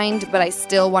bit behind, but I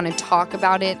still want to talk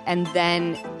about it. And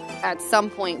then at some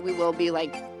point, we will be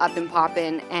like up and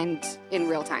popping and in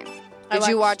real time. Did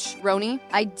you watch Roni?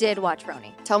 I did watch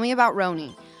Roni. Tell me about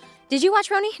Roni. Did you watch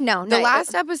Roni? No. The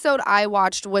last episode I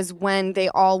watched was when they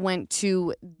all went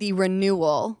to the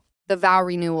renewal, the vow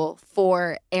renewal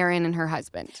for Erin and her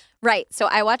husband. Right. So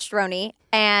I watched Roni,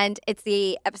 and it's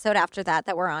the episode after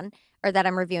that we're on, or that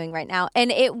I'm reviewing right now.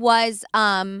 And it was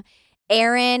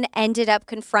Erin ended up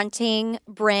confronting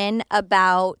Brynn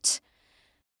about,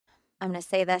 I'm going to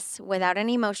say this without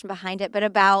any emotion behind it, but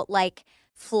about like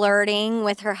flirting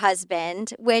with her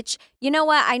husband, which, you know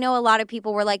what? I know a lot of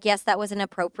people were like, yes, that was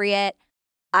inappropriate.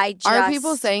 Are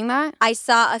people saying that? I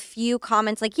saw a few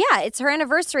comments like, yeah, it's her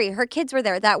anniversary. Her kids were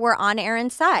there that were on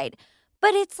Erin's side.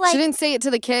 But it's like... She didn't say it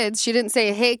to the kids. She didn't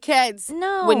say, hey, kids.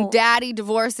 No. When daddy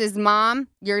divorces mom,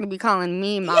 you're going to be calling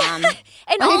me mom. Yeah.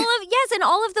 And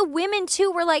all of the women,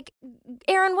 too, were like,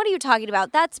 Erin, what are you talking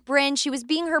about? That's Brynn. She was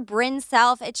being her Brynn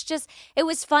self. It's just, it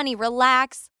was funny.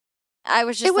 Relax. I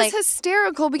was just It was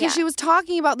hysterical because she was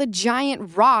talking about the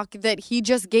giant rock that he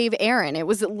just gave Erin. It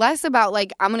was less about,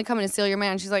 like, I'm going to come in and steal your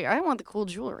man. She's like, I want the cool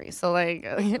jewelry. So, like,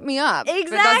 hit me up. Exactly.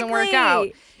 If it doesn't work out.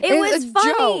 It was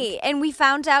funny. Joke. And we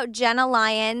found out Jenna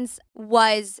Lyons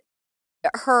was,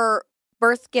 her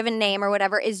birth given name or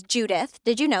whatever is Judith.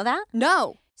 Did you know that?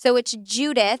 No. So it's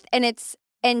Judith,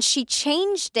 and she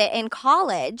changed it in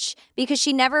college because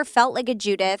she never felt like a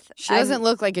Judith. She doesn't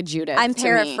look like a Judith. I'm to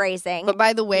paraphrasing. Me. But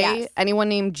by the way, yes. Anyone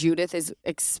named Judith is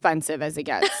expensive as it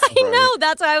gets. I know.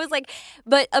 That's why I was like,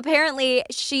 but apparently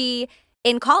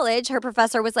in college, her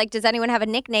professor was like, does anyone have a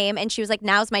nickname? And she was like,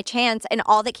 now's my chance. And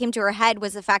all that came to her head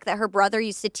was the fact that her brother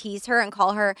used to tease her and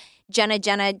call her Jenna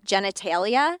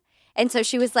Genitalia. And so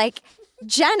she was like,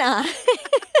 Jenna.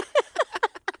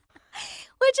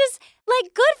 Which is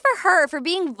like good for her for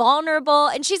being vulnerable.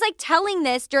 And she's like telling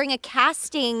this during a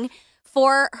casting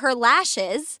for her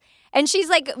lashes. And she's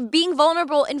like being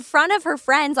vulnerable in front of her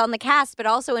friends on the cast, but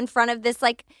also in front of this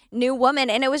like new woman.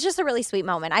 And it was just a really sweet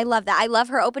moment. I love that. I love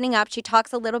her opening up. She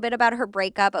talks a little bit about her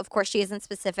breakup. Of course, she isn't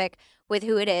specific with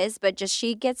who it is, but just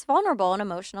she gets vulnerable and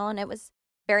emotional. And it was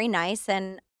very nice.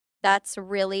 And that's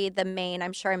really the main,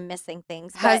 I'm sure I'm missing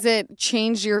things. Has it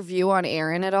changed your view on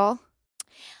Erin at all?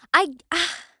 I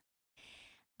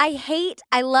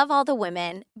love all the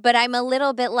women, but I'm a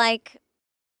little bit like,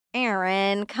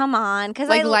 Erin, come on.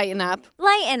 Like, lighten up.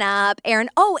 Lighten up, Erin.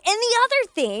 Oh, and the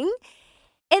other thing,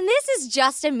 and this is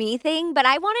just a me thing, but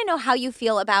I want to know how you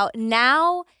feel about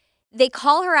now they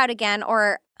call her out again,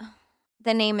 or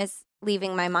the name is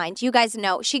leaving my mind. You guys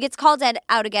know. She gets called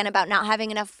out again about not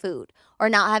having enough food or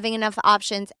not having enough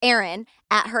options. Erin,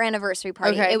 at her anniversary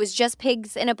party, It was just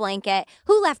pigs in a blanket.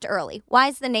 Who left early? Why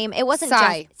is the name? It wasn't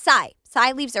Sai. just Sai.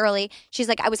 Sai leaves early. She's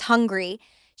like, I was hungry.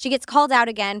 She gets called out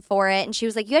again for it. And she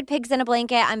was like, you had pigs in a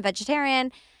blanket. I'm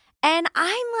vegetarian. And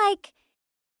I'm like,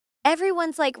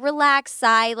 everyone's like, relax,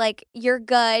 Sai. Like, you're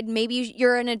good. Maybe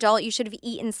you're an adult. You should have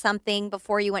eaten something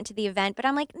before you went to the event. But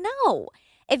I'm like, no.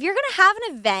 If you're going to have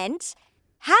an event,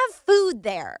 have food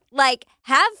there. Like,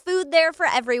 have food there for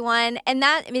everyone. And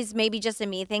that is maybe just a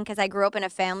me thing because I grew up in a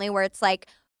family where it's like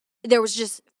there was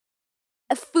just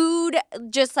food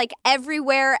just like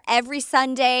everywhere, every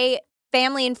Sunday.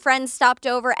 Family and friends stopped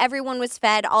over. Everyone was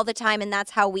fed all the time, and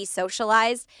that's how we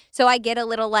socialized. So I get a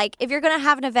little like, if you're going to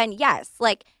have an event, yes,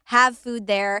 like have food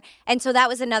there. And so that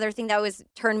was another thing that was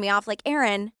turned me off. Like,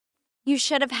 Erin, you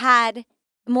should have had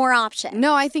more options.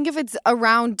 No, I think if it's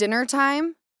around dinner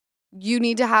time, you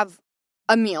need to have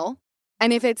a meal.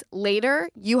 And if it's later,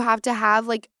 you have to have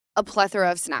like a plethora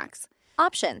of snacks.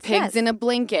 Options, Pigs in a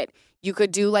blanket. You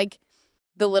could do like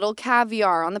the little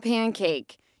caviar on the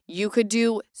pancake. You could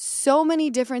do so many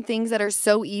different things that are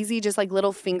so easy, just like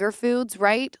little finger foods,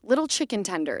 right? Little chicken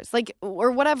tenders, like, or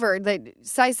whatever.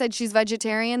 Sai said she's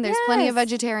vegetarian. There's plenty of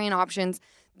vegetarian options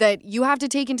that you have to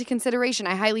take into consideration.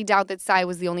 I highly doubt that Sai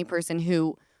was the only person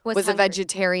who was a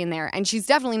vegetarian there. And she's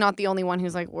definitely not the only one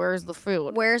who's like, where's the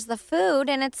food? Where's the food?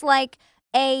 And it's like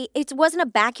it wasn't a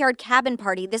backyard cabin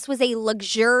party. This was a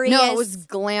luxurious. No, it was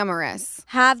glamorous.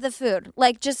 Have the food.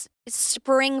 Like, just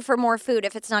spring for more food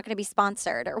if it's not going to be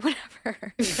sponsored or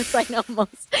whatever. Because I know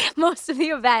most of the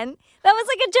event. That was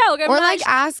like a joke. Or like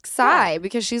ask Sai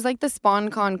because she's like the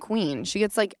SpawnCon queen. She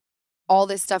gets like all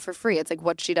this stuff for free. It's like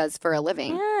what she does for a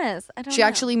living. Yes. I don't know. She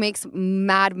actually makes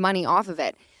mad money off of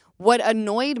it. What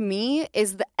annoyed me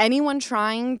is anyone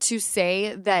trying to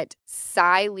say that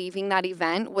Sai leaving that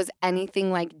event was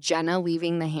anything like Jenna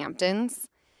leaving the Hamptons.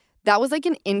 That was like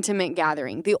an intimate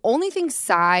gathering. The only thing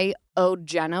Sai owed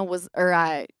Jenna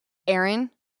Erin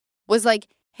was like,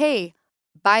 hey,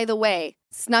 by the way,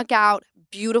 snuck out,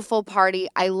 beautiful party.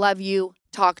 I love you.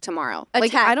 Talk tomorrow.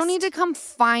 Like, I don't need to come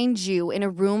find you in a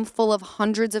room full of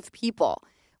hundreds of people.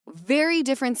 Very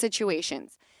different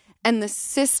situations. And the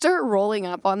sister rolling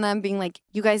up on them being like,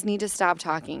 you guys need to stop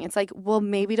talking. It's like, well,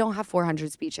 maybe don't have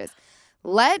 400 speeches.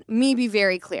 Let me be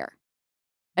very clear.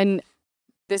 And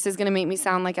this is going to make me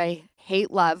sound like I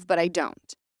hate love, but I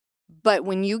don't. But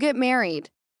when you get married,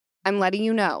 I'm letting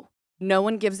you know, no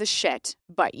one gives a shit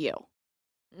but you.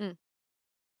 Mm.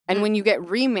 And when you get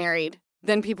remarried,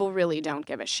 then people really don't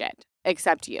give a shit.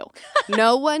 Except you.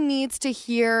 No one needs to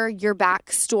hear your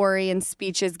backstory and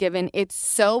speeches given. It's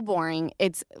so boring.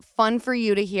 It's fun for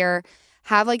you to hear.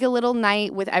 Have like a little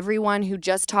night with everyone who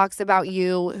just talks about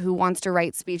you, who wants to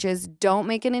write speeches. Don't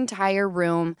make an entire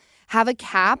room. Have a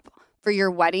cap for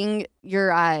your wedding,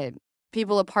 your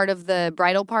people a part of the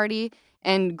bridal party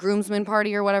and groomsmen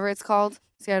party or whatever it's called.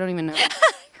 See, I don't even know.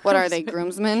 What are they?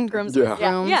 Groomsmen? Groomsmen.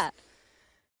 Yeah.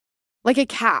 Like a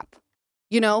cap.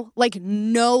 You know, like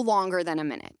no longer than a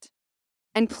minute.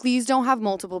 And please don't have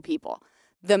multiple people.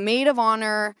 The maid of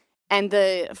honor and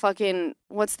the fucking,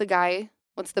 what's the guy?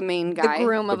 What's the main guy? The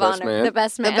groom of honor. The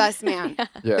best man. The best man.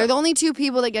 Yeah. They're the only two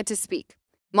people that get to speak.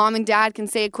 Mom and dad can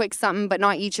say a quick something, but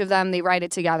not each of them. They write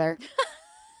it together.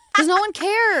 Because no one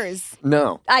cares.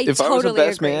 No. If I was a totally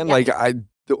best agree. man, Yeah.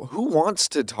 who wants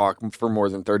to talk for more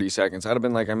than 30 seconds? I'd have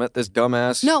been like, I met this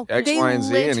dumbass X, they Y, and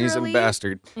Z, and he's a literally-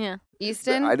 bastard. Yeah.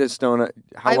 Easton? I just don't.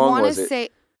 How long was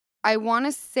it? I want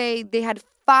to say they had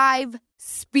 5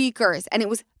 speakers, and it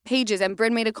was pages. And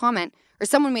Bryn made a comment, or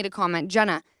someone made a comment.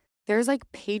 Jenna, there's like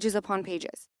pages upon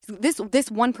pages. This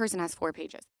one person has 4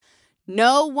 pages.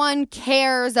 No one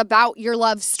cares about your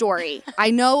love story. I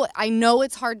know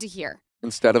it's hard to hear.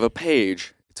 Instead of a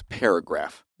page, it's a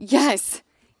paragraph. Yes.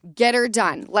 Get her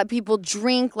done. Let people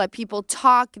drink. Let people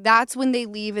talk. That's when they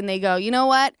leave and they go, you know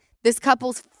what? This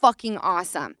couple's fucking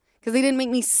awesome. Because they didn't make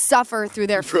me suffer through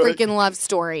their freaking love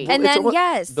story. And It's then, almost-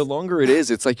 yes. The longer it is,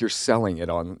 it's like you're selling it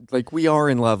on. Like, we are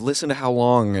in love. Listen to how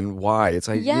long and why. It's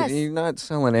like, Yes. you're not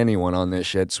selling anyone on this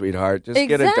shit, sweetheart. Just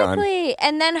get it done. Exactly.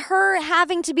 And then her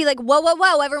having to be like, whoa, whoa,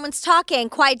 whoa, everyone's talking.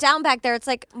 Quiet down back there. It's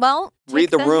like, well,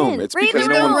 Read take the room. hint. It's Read because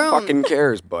the no room. one fucking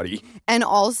cares, buddy. And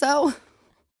also,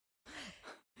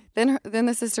 then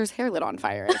the sister's hair lit on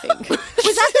fire, I think. Was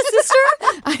that the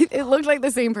sister? It looked like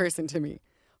the same person to me.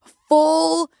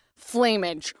 Full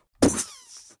flamage.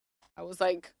 I was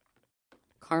like,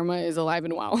 karma is alive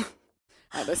and well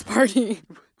at this party.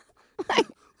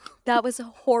 That was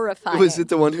horrifying. Was it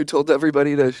the one who told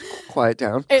everybody to quiet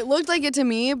down? It looked like it to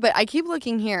me, but I keep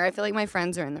looking here. I feel like my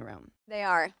friends are in the room. They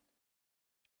are.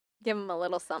 Give them a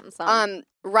little something, something.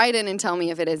 Write in and tell me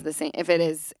if it is the same. If it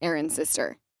is Erin's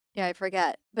sister. Yeah, I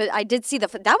forget. But I did see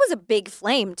that was a big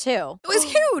flame, too. It was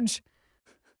huge.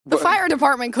 The But- fire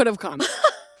department could have come.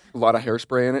 A lot of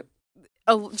hairspray in it.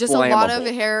 Just a lot of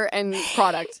Flammable. hair and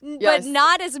product. But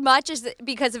not as much as,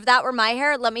 because if that were my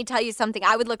hair, let me tell you something.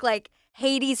 I would look like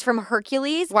Hades from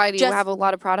Hercules. Why, do you have a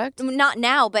lot of product? Not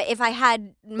now, but if I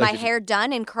had my if- hair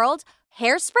done and curled,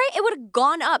 hairspray, it would have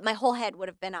gone up. My whole head would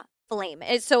have been up. flame.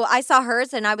 So I saw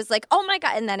hers and I was like, oh my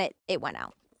God. And then it went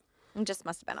out. It just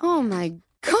must have been on. Oh my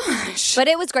gosh. But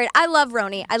it was great. I love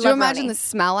Roni. Do you imagine the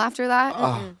smell after that?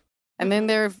 Oh. And then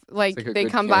they're like, It's like a they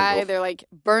good come by, candle. they're like,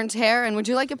 burnt hair, and would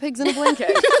you like a pigs in a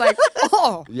blanket? It's like,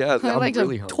 oh. Yeah, I'd I'm like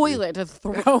really a hungry. toilet to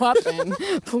throw up in.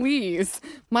 Please.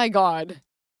 My God.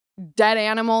 Dead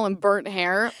animal and burnt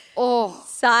hair. Oh.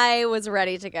 Sai was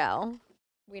ready to go.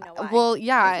 We know why. Well,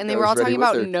 yeah, I think and I they were was all ready talking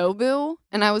with about her. Nobu,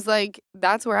 and I was like,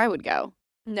 that's where I would go.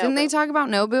 No, Didn't they talk about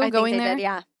Nobu I think going they there? did,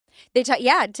 yeah. They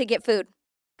to get food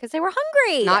because they were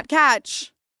hungry. Not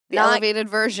catch. The Not- elevated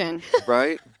version.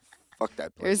 Right? Fuck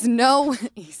that place. There's no,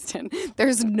 Easton,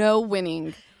 there's no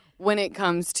winning when it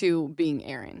comes to being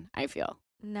Erin, I feel.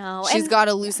 No. She's and- got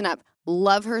to loosen up.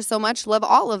 Love her so much. Love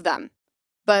all of them.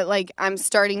 But, like, I'm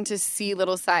starting to see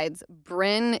little sides.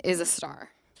 Bryn is a star.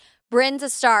 Bryn's a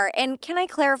star. And can I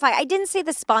clarify? I didn't say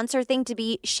the sponsor thing to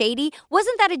be shady.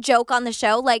 Wasn't that a joke on the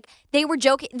show? Like, they were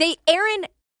joking. Erin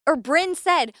or Bryn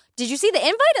said, did you see the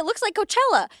invite? It looks like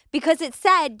Coachella. Because it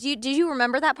said, did you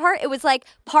remember that part? It was like,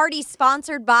 party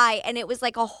sponsored by, and it was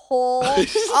like a whole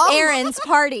Erin's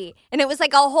party. And it was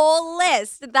like a whole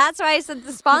list. That's why I said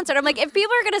the sponsored. I'm like, if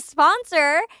people are going to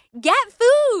sponsor, get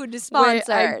food sponsored.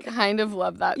 Wait, I kind of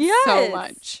love that so Yes.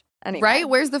 much. Anyway. Right?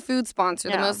 Where's the food sponsor?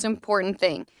 The Yeah. most important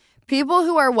thing. People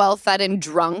who are well fed and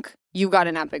drunk, you got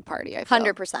an epic party, I feel.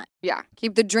 100%. Yeah.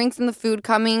 Keep the drinks and the food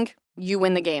coming. You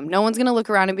win the game. No one's going to look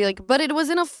around and be like, but it was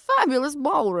in a fabulous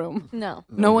ballroom. No.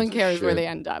 No one gives a cares where shit. they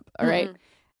end up. All right? Mhm.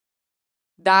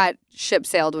 That ship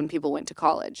sailed when people went to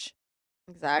college.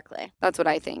 Exactly. That's what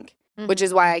I think, Mhm. which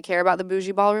is why I care about the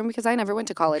bougie ballroom because I never went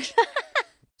to college.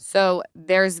 So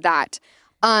there's that.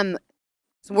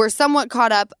 We're somewhat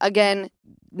caught up. Again,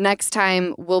 next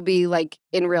time will be like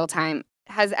in real time.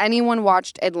 Has anyone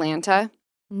watched Atlanta?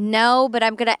 No, but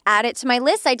I'm going to add it to my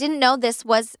list. I didn't know this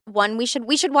was one we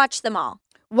should watch them all.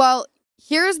 Well,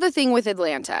 here's the thing with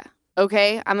Atlanta,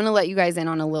 okay? I'm going to let you guys in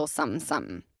on a little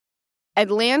something.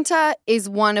 Atlanta is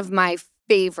one of my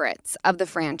favorites of the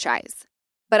franchise,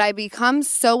 but I become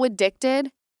so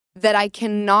addicted that I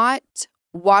cannot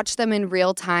watch them in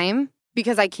real time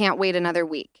because I can't wait another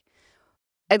week.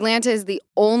 Atlanta is the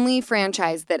only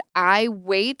franchise that I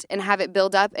wait and have it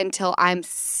build up until I'm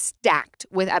stacked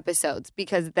with episodes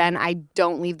because then I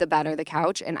don't leave the bed or the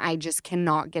couch and I just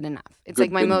cannot get enough. It's Good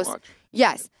like my binge most, watch.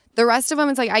 yes. The rest of them,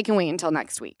 it's like I can wait until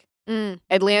next week.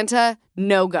 Atlanta,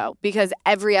 no go because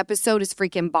every episode is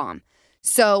freaking bomb.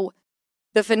 So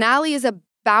the finale is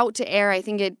about to air. I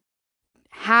think it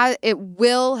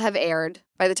will have aired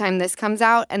by the time this comes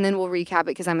out, and then we'll recap it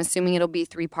because I'm assuming it'll be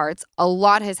 3 parts. A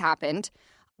lot has happened.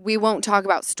 We won't talk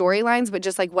about storylines, but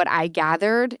just like what I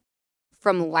gathered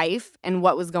from life and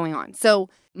what was going on. So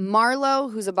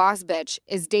Marlo, who's a boss bitch,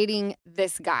 is dating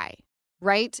this guy,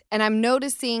 right? And I'm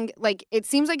noticing, like, it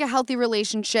seems like a healthy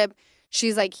relationship.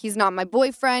 She's like, he's not my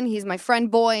boyfriend. He's my friend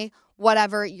boy,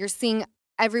 whatever. You're seeing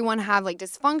everyone have, like,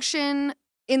 dysfunction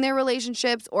in their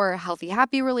relationships or healthy,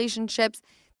 happy relationships.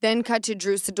 Then cut to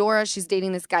Drew Sidora. She's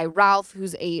dating this guy, Ralph,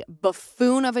 who's a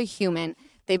buffoon of a human.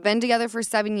 They've been together for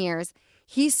 7 years.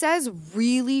 He says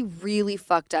really, really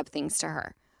fucked up things to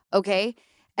her, okay?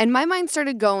 And my mind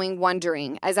started going,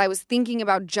 wondering, as I was thinking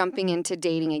about jumping into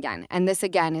dating again. And this,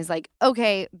 again, is like,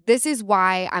 okay, this is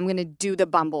why I'm going to do the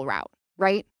Bumble route,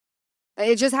 right?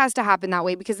 It just has to happen that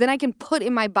way because then I can put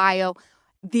in my bio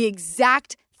the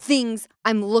exact things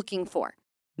I'm looking for.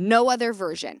 No other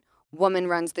version. Woman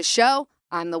runs the show.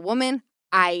 I'm the woman.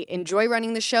 I enjoy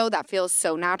running the show. That feels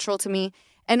so natural to me.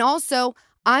 And also,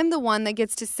 I'm the one that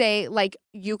gets to say, like,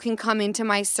 you can come into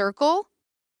my circle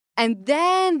and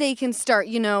then they can start,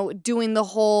 doing the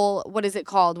whole, what is it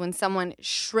called when someone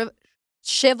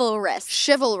Chivalrous.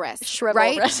 chivalrous,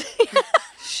 right?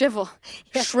 Shriveling,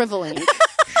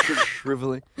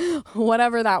 Shriveling.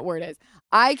 whatever that word is.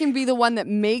 I can be the one that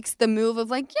makes the move of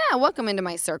like, yeah, welcome into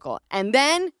my circle. And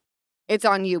then it's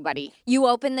on you, buddy. You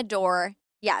open the door.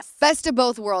 Yes. Best of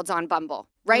both worlds on Bumble,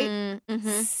 right? Mm-hmm.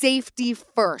 Safety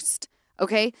first.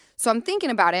 Okay, so I'm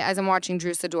thinking about it as I'm watching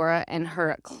Drew Sidora and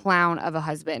her clown of a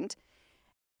husband.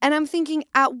 And I'm thinking,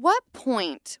 at what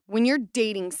point when you're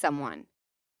dating someone,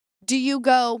 do you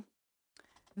go,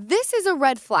 this is a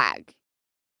red flag.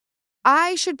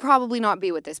 I should probably not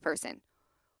be with this person.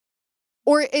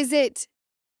 Or is it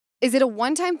a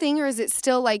one-time thing or is it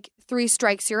still like 3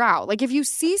 strikes, you're out? Like if you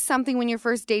see something when you're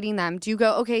first dating them, do you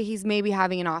go, okay, he's maybe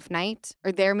having an off night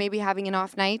or they're maybe having an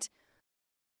off night?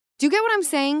 Do you get what I'm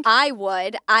saying? I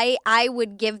would. I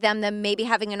would give them the maybe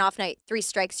having an off night, 3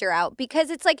 strikes, you're out.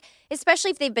 Because it's like, especially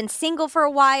if they've been single for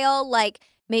a while, like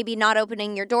maybe not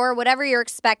opening your door, whatever you're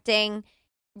expecting,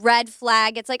 red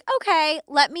flag. It's like, okay,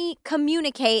 let me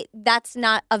communicate. That's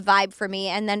not a vibe for me.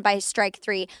 And then by strike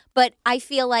 3. But I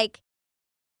feel like,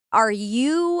 are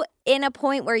you in a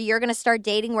point where you're going to start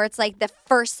dating where it's like the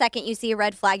first second you see a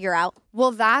red flag, you're out?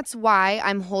 Well, that's why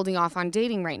I'm holding off on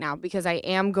dating right now, because I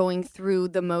am going through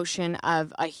the motion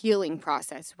of a healing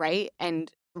process, right? And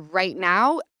right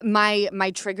now,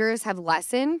 my triggers have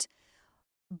lessened,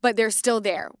 but they're still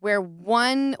there, where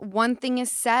one thing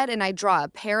is said and I draw a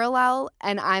parallel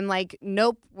and I'm like,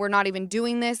 nope, we're not even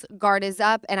doing this. Guard is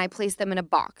up, and I place them in a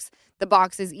box. The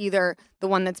box is either the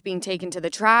one that's being taken to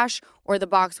the trash, or the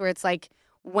box where it's like,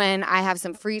 when I have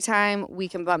some free time, we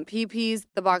can bump pee-pees.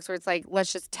 The box where it's like,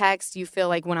 let's just text. You feel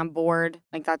like when I'm bored,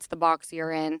 like that's the box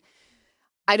you're in.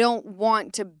 I don't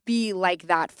want to be like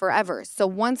that forever. So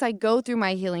once I go through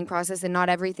my healing process and not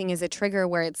everything is a trigger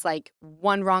where it's like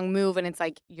one wrong move and it's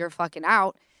like, you're fucking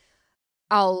out,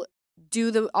 I'll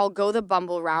go the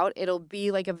Bumble route. It'll be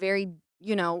like a very,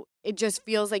 it just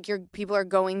feels like people are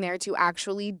going there to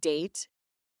actually date.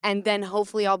 And then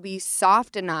hopefully I'll be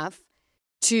soft enough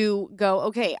to go,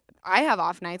 okay, I have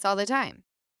off nights all the time.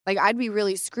 Like, I'd be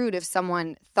really screwed if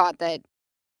someone thought that,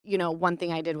 one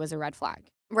thing I did was a red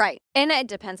flag. Right. And it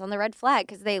depends on the red flag,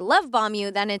 because they love bomb you.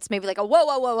 Then it's maybe like a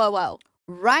whoa.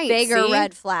 Right. Bigger see?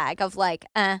 red flag of like,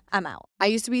 I'm out. I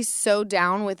used to be so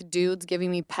down with dudes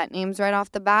giving me pet names right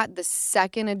off the bat. The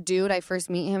second a dude, I first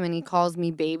meet him and he calls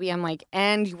me baby, I'm like,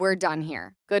 and we're done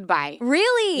here. Goodbye.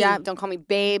 Really? Yeah, don't call me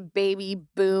babe, baby,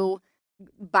 boo.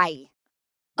 Bye.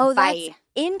 Oh, Bye. that's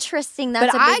interesting.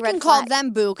 That's but a big I red can call flag.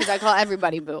 them boo because I call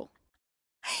everybody boo.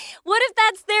 What if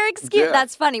that's their excuse? Yeah.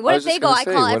 That's funny. What I if was they just go, gonna I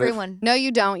say, call what if- everyone? No,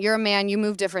 you don't. You're a man. You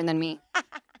move different than me.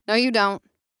 No, you don't.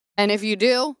 And if you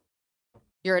do,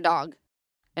 you're a dog.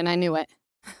 And I knew it.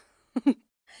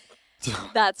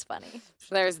 That's funny.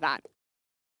 So there's that.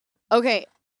 Okay.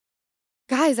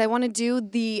 Guys, I want to do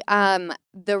the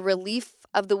relief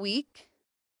of the week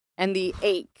and the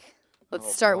ache.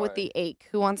 Let's start with the ache.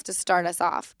 Who wants to start us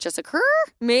off? Jessica?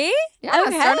 Me? Yeah,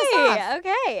 okay. start us off.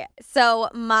 Okay. So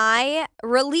my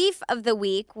relief of the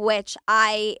week, which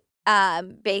I,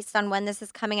 based on when this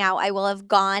is coming out, I will have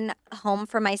gone home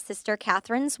for my sister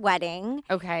Catherine's wedding.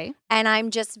 Okay. And I'm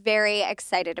just very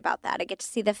excited about that. I get to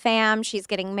see the fam. She's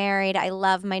getting married. I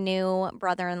love my new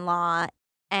brother-in-law.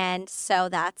 And so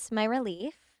that's my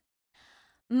relief.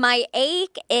 My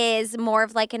ache is more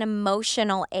of like an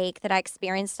emotional ache that I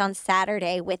experienced on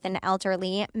Saturday with an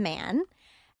elderly man.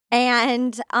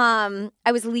 And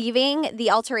I was leaving the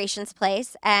alterations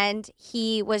place, and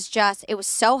it was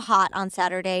so hot on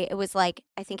Saturday. It was like,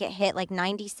 I think it hit like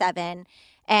 97.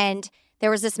 And there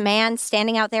was this man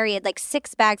standing out there. He had like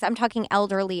 6 bags. I'm talking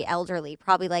elderly,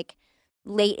 probably like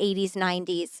late 80s,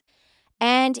 90s.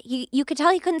 And you could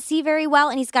tell he couldn't see very well,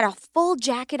 and he's got a full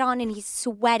jacket on, and he's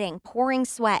sweating, pouring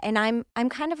sweat. And I'm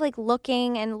kind of like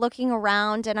looking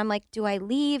around, and I'm like, do I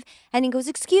leave? And he goes,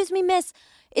 excuse me, miss,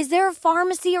 is there a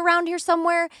pharmacy around here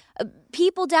somewhere?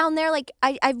 People down there, like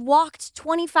I've walked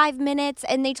 25 minutes,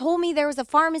 and they told me there was a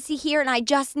pharmacy here, and I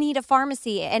just need a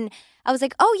pharmacy. And I was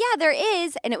like, oh, yeah, there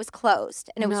is. And it was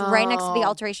closed, and it was right next to the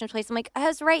alteration place. I'm like, I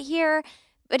was right here,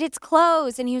 but it's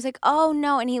closed. And he was like, oh,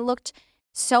 no. And he looked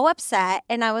so upset.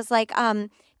 And I was like, can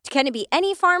it be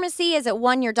any pharmacy? Is it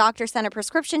one your doctor sent a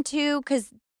prescription to?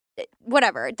 Because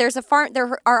whatever, there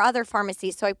are other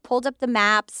pharmacies. So I pulled up the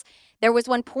maps. There was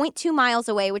one 0.2 miles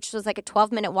away, which was like a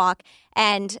 12-minute walk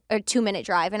and a 2-minute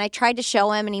drive. And I tried to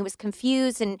show him, and he was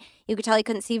confused, and you could tell he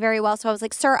couldn't see very well. So I was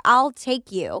like, sir, I'll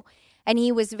take you. And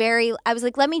I was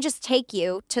like, let me just take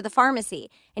you to the pharmacy.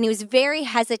 And he was very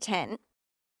hesitant.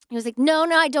 He was like, no,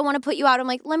 I don't want to put you out. I'm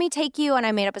like, let me take you. And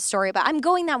I made up a story about, I'm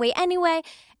going that way anyway.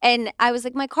 And I was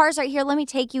like, my car's right here. Let me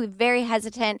take you. Very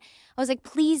hesitant. I was like,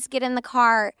 please get in the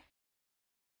car.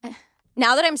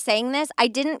 Now that I'm saying this, I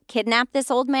didn't kidnap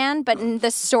this old man, but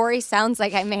the story sounds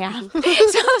like I may have. So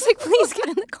I was like, please get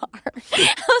in the car.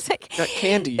 I was like, got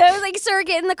candy. I was like, sir,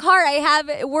 get in the car. I have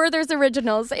Werther's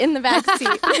Originals in the back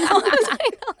seat.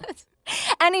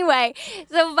 Anyway,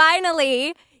 so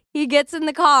finally he gets in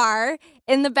the car,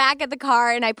 in the back of the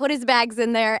car, and I put his bags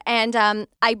in there, and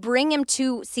I bring him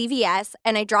to CVS,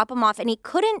 and I drop him off, and he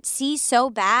couldn't see so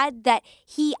bad that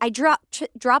I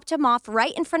dropped him off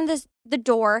right in front of the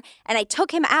door, and I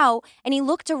took him out, and he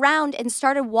looked around and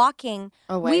started walking.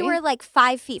 Away? We were like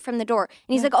 5 feet from the door,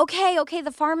 and he's like, okay,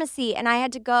 the pharmacy, and I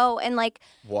had to go, and like,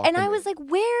 and I was like,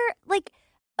 where, like,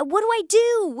 what do I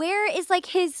do? Where is like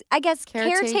his, I guess,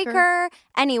 caretaker?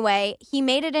 Anyway, he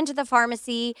made it into the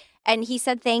pharmacy, and he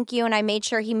said thank you, and I made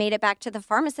sure he made it back to the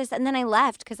pharmacist, and then I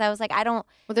left because I was like, I don't.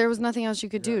 Well, there was nothing else you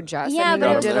could do, Jess. Yeah, I mean, but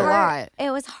you it was did a lot. It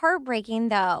was heartbreaking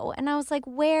though, and I was like,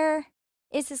 where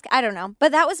It's just, I don't know.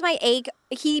 But that was my ache.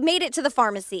 He made it to the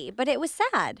pharmacy, but it was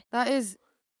sad. That is...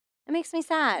 It makes me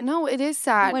sad. No, it is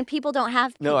sad. When people don't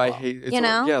have people. No, I hate it.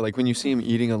 Yeah, like when you see him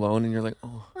eating alone and you're like,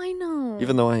 oh. I know.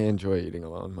 Even though I enjoy eating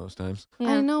alone most times.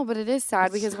 Yeah. I know, but it is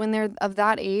sad because when they're of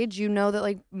that age, you know that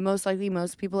like most likely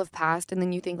most people have passed, and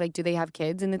then you think like, do they have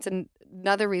kids? And it's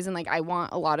another reason like I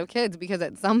want a lot of kids because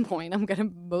at some point I'm gonna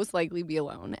most likely be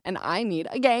alone, and I need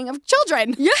a gang of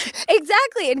children. Yeah,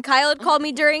 exactly. And Kyle had called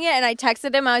me during it, and I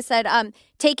texted him. I said,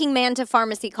 taking man to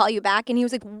pharmacy, call you back. And he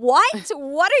was like, what?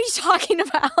 What are you talking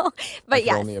about? But I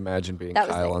can only imagine being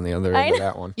Kyle on the other end of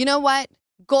that one. You know what?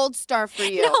 Gold star for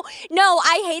you. No,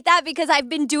 I hate that because I've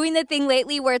been doing the thing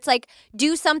lately where it's like,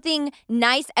 do something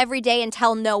nice every day and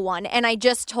tell no one. And I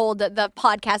just told the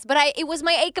podcast, but it was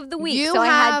my ache of the week, I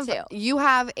had to. You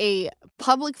have a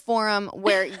public forum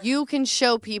where you can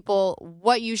show people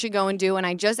what you should go and do. And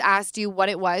I just asked you what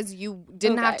it was. You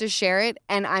didn't have to share it.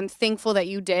 And I'm thankful that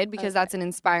you did because that's an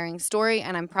inspiring story.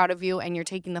 And I'm proud of you. And you're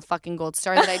taking the fucking gold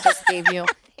star that I just gave you.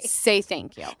 Say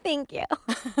thank you. Thank you.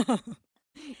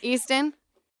 Easton?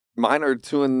 Mine are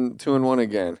two and one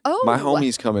again. Oh. My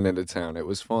homie's coming into town. It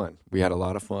was fun. We had a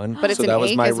lot of fun. But it's an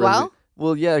ache as well?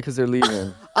 Well, yeah, because they're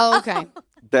leaving. Oh, okay.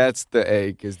 That's the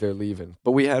ache, is they're leaving.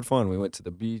 But we had fun. We went to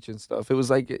the beach and stuff. It was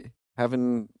like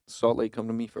having Salt Lake come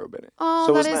to me for a minute. Oh,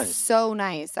 so that is nice. so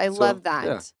nice. I love that.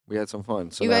 Yeah, we had some fun.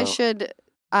 So you guys should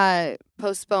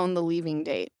postpone the leaving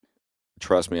date.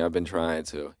 Trust me, I've been trying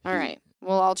to. All right.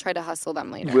 Well, I'll try to hustle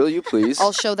them later. Will you please?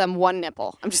 I'll show them one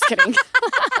nipple. I'm just kidding.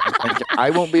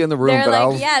 I won't be in the room, They're but like,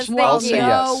 I'll yes, say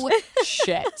yes.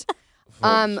 Shit.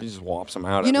 She just whops them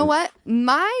out. You know what?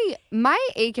 My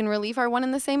ache and relief are one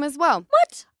and the same as well.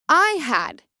 What? I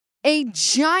had a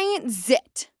giant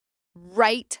zit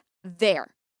right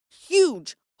there.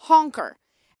 Huge honker.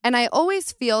 And I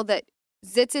always feel that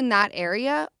zits in that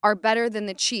area are better than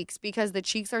the cheeks because the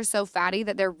cheeks are so fatty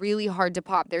that they're really hard to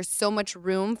pop. There's so much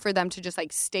room for them to just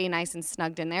like stay nice and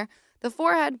snugged in there. The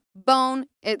forehead, bone,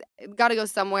 it got to go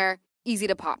somewhere, easy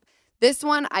to pop. This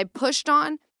one I pushed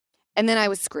on and then I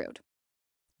was screwed.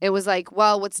 It was like,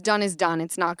 well, what's done is done.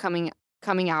 It's not coming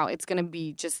out. It's going to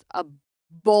be just a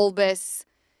bulbous,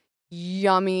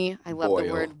 yummy, I love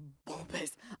the word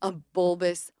bulbous, a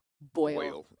bulbous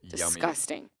boil.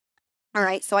 Disgusting. Yummy. All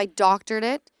right, so I doctored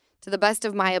it to the best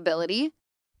of my ability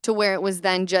to where it was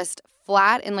then just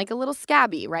flat and like a little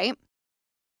scabby, right?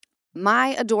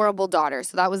 My adorable daughter,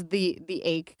 so that was the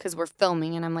ache because we're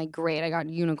filming and I'm like, great, I got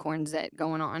unicorn zit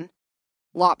going on.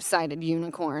 Lopsided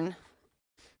unicorn.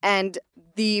 And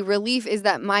the relief is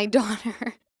that my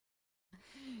daughter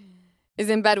is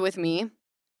in bed with me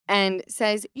and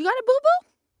says, you got a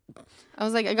boo-boo? I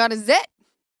was like, I got a zit.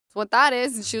 That's what that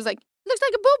is. And she was like, looks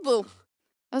like a boo-boo.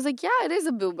 I was like, yeah, it is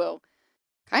a boo-boo.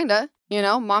 Kinda,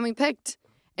 mommy picked.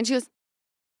 And she goes,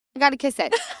 I gotta kiss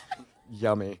it.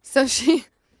 Yummy. So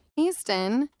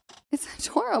Easton, it's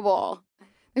adorable.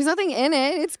 There's nothing in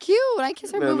it. It's cute. I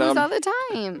kiss her boo-boos all the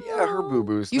time. Yeah, her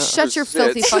boo-boos. You shut your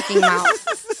filthy fucking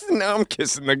mouth. No,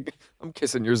 I'm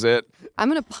kissing your zit. I'm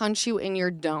gonna punch you in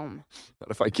your dome. Not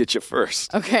if I get you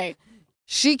first. Okay.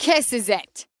 She kisses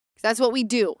it. That's what we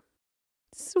do.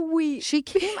 Sweet. She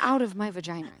came out of my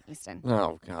vagina, Easton.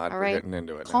 Oh, God. All We're right. getting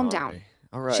into it Calm now, down.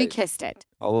 All right. She kissed it.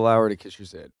 I'll allow her to kiss your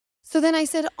zit. So then I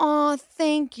said, oh,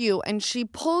 thank you. And she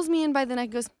pulls me in by the neck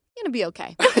and goes, you're going to be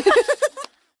okay.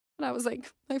 And I was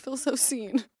like, I feel so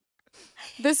seen.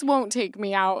 This won't take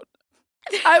me out.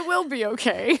 I will be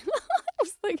okay. I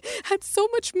was like, had so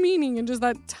much meaning in just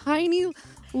that tiny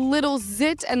little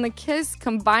zit and the kiss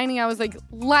combining. I was like,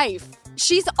 life.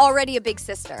 She's already a big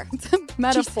sister. It's a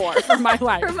metaphor for my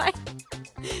life.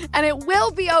 And it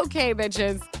will be okay,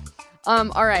 bitches.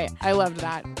 All right. I loved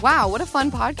that. Wow, what a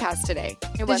fun podcast today.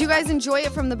 Did you guys enjoy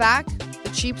it from the back?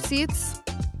 The cheap seats?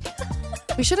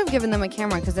 We should have given them a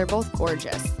camera because they're both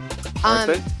gorgeous. Aren't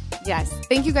they? Yes.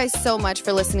 Thank you guys so much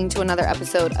for listening to another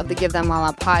episode of the Give Them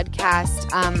Lala podcast.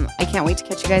 I can't wait to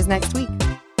catch you guys next week.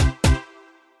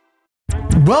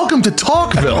 Welcome to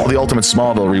Talkville, the ultimate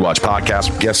Smallville rewatch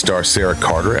podcast. Guest star Sarah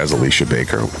Carter as Alicia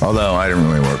Baker, although I didn't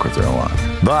really work with her a lot.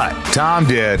 But Tom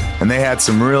did, and they had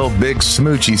some real big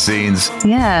smoochy scenes.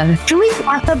 Yeah. Can we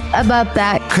talk about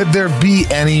that? Could there be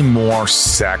any more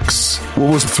sex?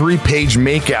 What was a 3-page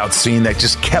makeout scene that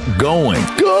just kept going?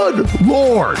 Good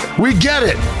Lord. We get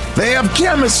it. They have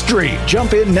chemistry.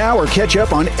 Jump in now or catch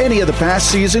up on any of the past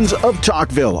seasons of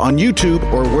Talkville on YouTube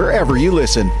or wherever you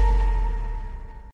listen.